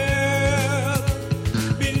far, girl.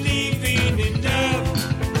 Believing in love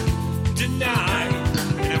tonight,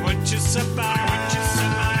 and I want you so far.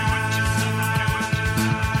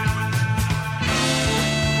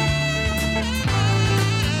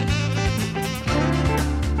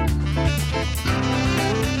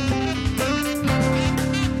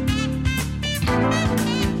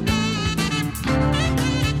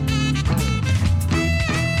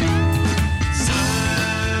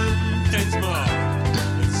 Sometimes more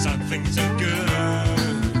than something so good.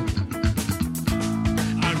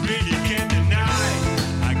 I really can't deny.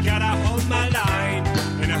 I gotta hold my line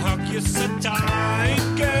and I hug you so tight,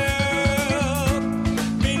 girl.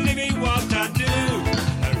 Believing what I do,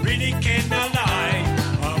 I really cannot lie.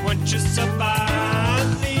 I want you so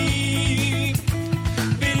badly.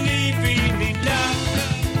 Believing in love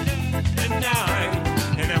tonight,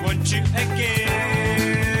 and I want you again.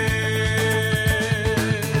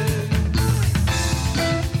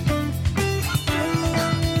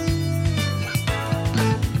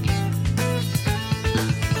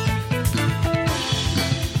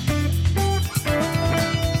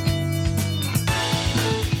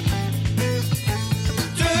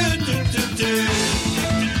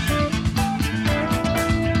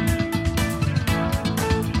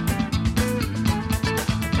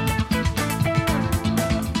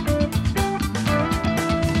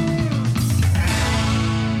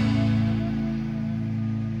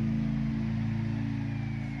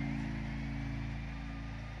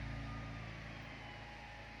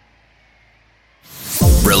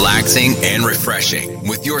 Relaxing and refreshing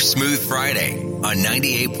with your Smooth Friday on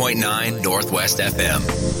 98.9 Northwest FM.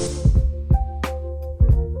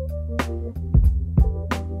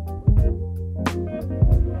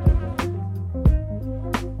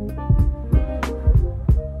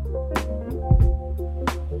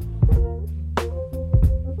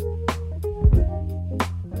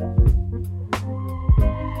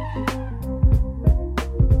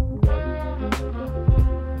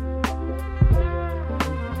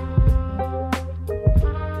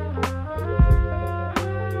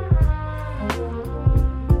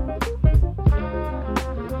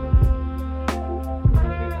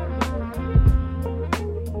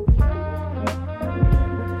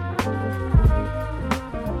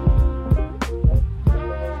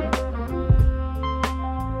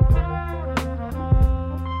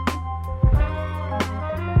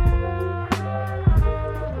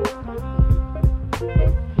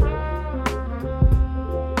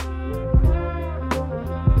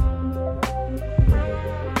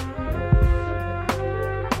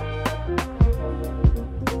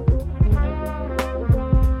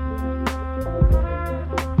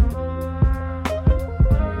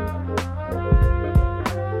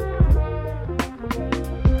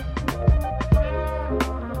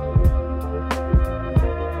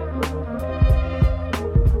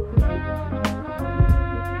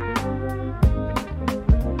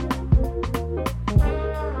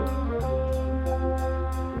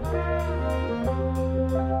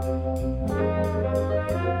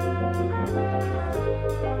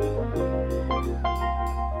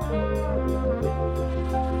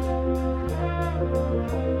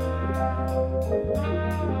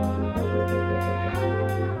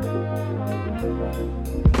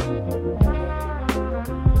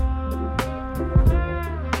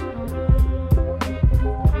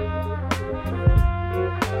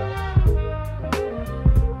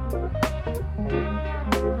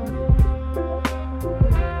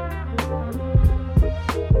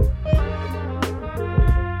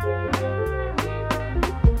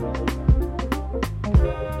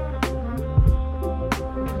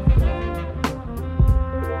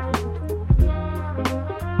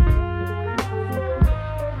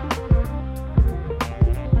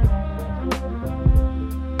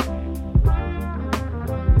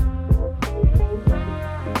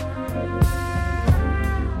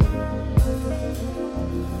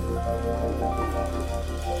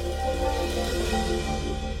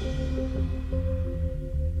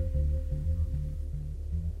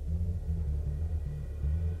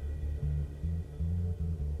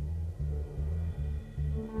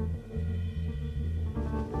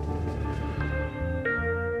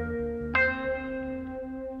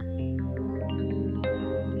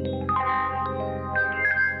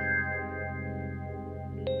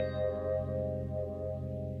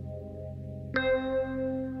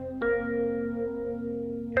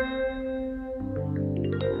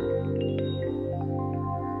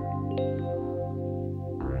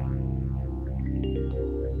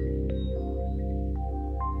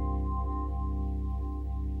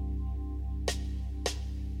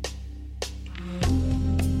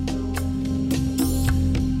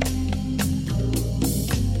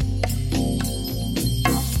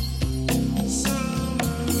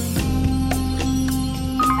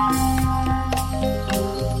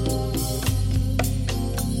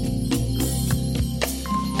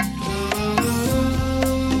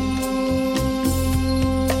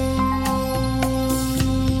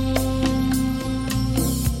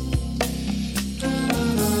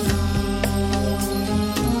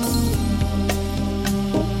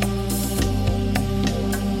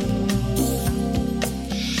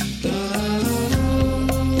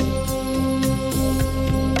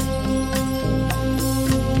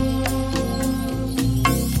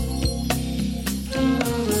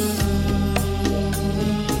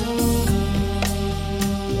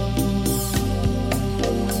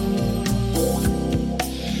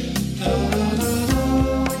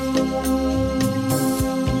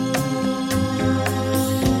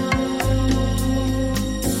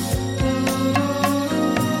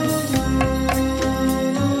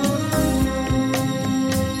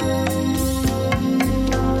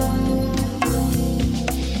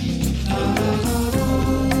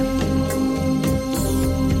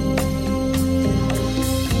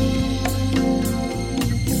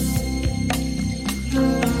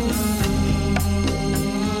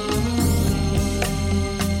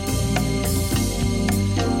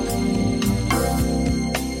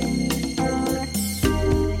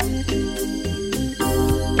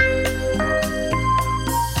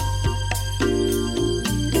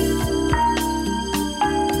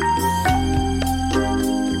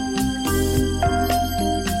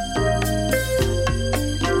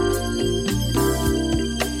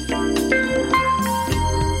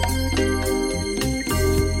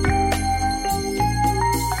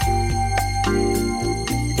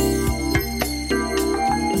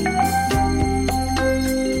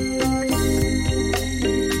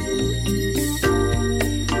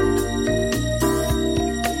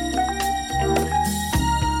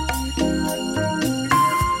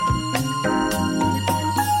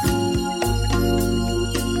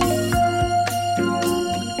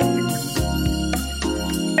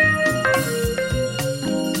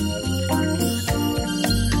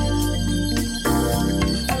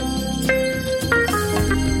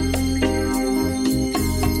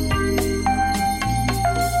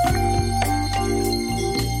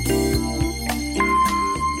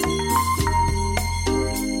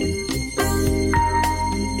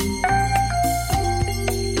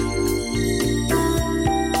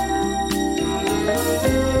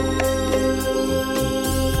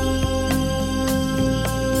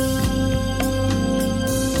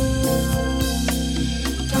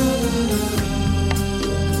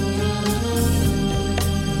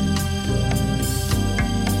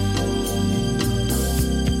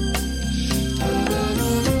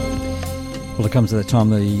 Well, it comes to that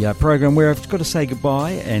time of the program where I've got to say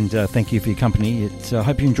goodbye and thank you for your company. I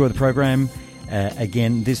hope you enjoy the program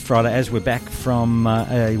again this Friday as we're back from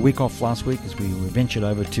a week off last week as we ventured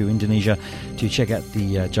over to Indonesia to check out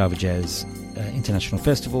the Java Jazz International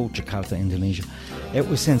Festival, Jakarta, Indonesia. It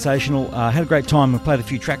was sensational. I had a great time. We played a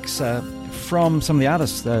few tracks from some of the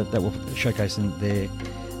artists that were showcasing there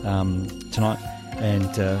tonight.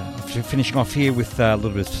 And finishing off here with a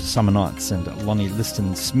little bit of Summer Nights and Lonnie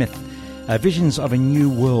Liston Smith. Visions of a New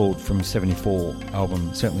World from 74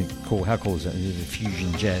 album. Certainly cool. How cool is that? It is a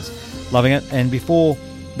fusion jazz. Loving it. And before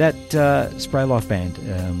that, Spray Life Band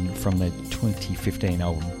from their 2015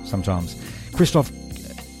 album, Sometimes. Christophe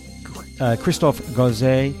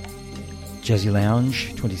Gauzet, Jazzy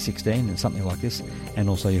Lounge 2016 and something like this. And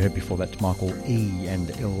also you heard before that Michael E. and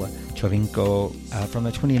Il Chorinco from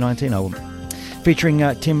the 2019 album. Featuring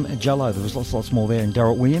Tim Jallo. There was lots more there. And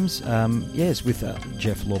Darrell Williams. Yes, with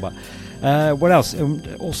Jeff Lorber. What else?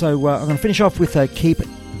 Also, I'm going to finish off with Keep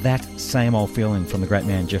That Same Old Feeling from the great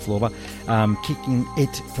man Jeff Lorber. Kicking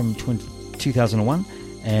It from 2001.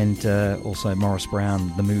 And also Morris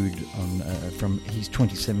Brown, The Mood from his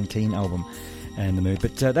 2017 album. And The Mood.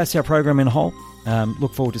 But that's our program in a whole.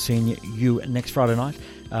 Look forward to seeing you next Friday night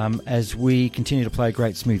as we continue to play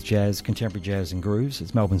great smooth jazz, contemporary jazz and grooves.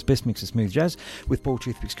 It's Melbourne's best mix of smooth jazz with Paul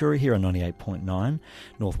Toothpicks Curry here on 98.9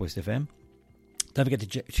 Northwest FM. Don't forget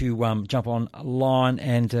to jump online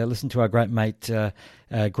and listen to our great mate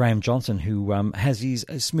Graham Johnson, who has his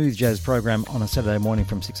smooth jazz program on a Saturday morning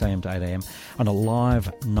from 6 a.m. to 8 a.m. on a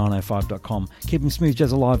live905.com. Keeping smooth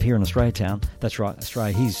jazz alive here in Australia Town. That's right,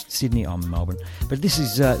 Australia. He's Sydney, I'm Melbourne. But this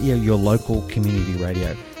is your local community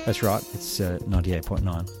radio. That's right, it's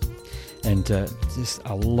 98.9. And just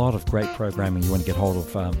a lot of great programming you want to get hold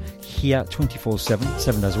of here 24/7,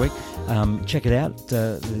 7 days a week. Check it out.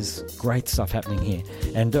 There's great stuff happening here.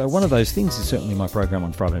 And one of those things is certainly my program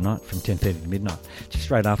on Friday night from 10:30 to midnight, just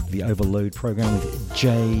straight after the Overload program with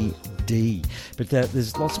JD. But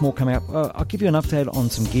there's lots more coming up. I'll give you an update on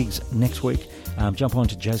some gigs next week. Jump on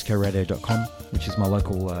to jazzcoradio.com, which is my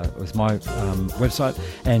local, with my website,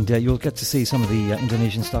 and you'll get to see some of the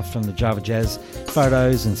Indonesian stuff from the Java Jazz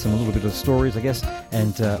photos and some a little bit of stories, I guess,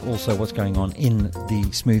 and also what's going on in the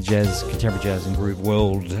smooth jazz, contemporary jazz and groove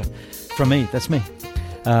world. From me, that's me.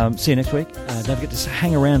 See you next week. Don't forget to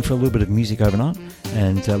hang around for a little bit of music overnight,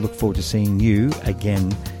 and look forward to seeing you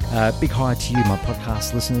again. Big hi to you, my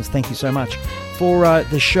podcast listeners. Thank you so much for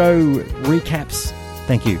the show recaps.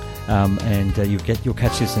 Thank you. And you'll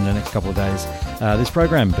catch this in the next couple of days, this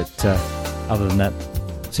program. But other than that,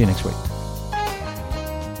 see you next week.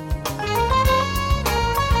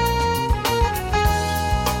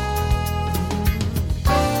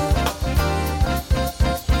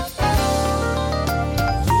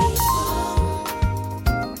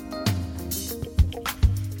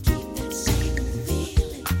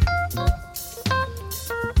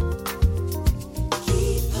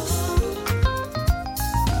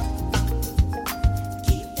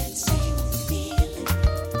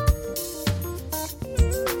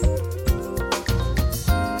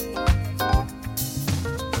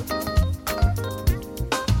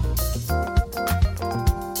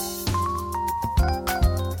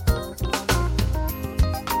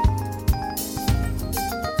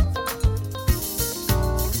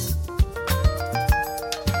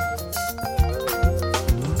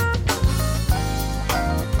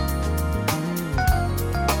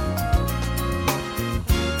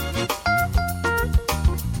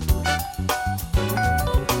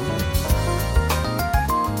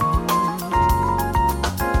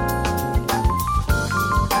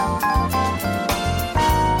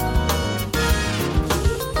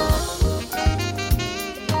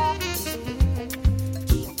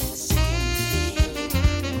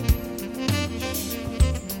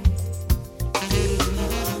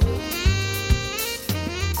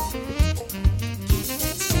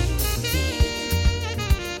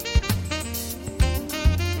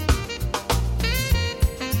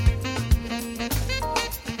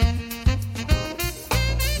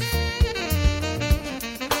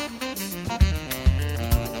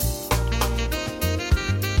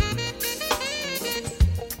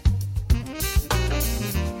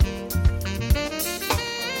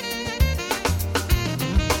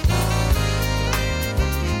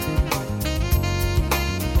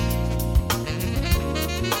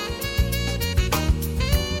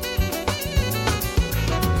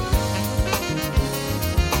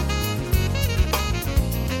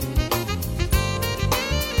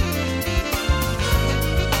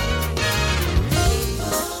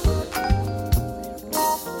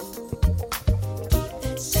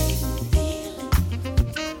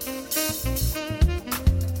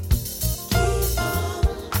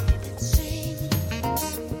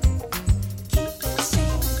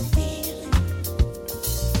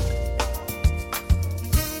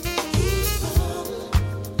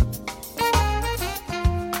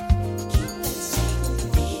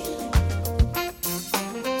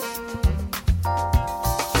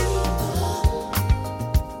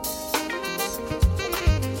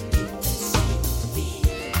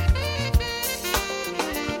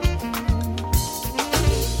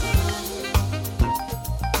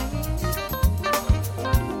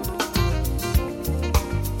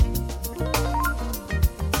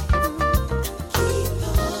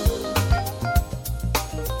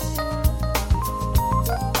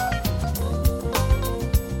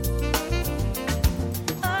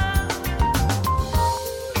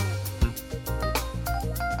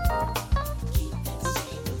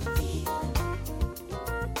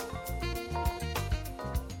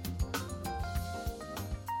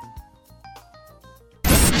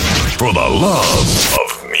 for the love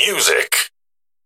of music.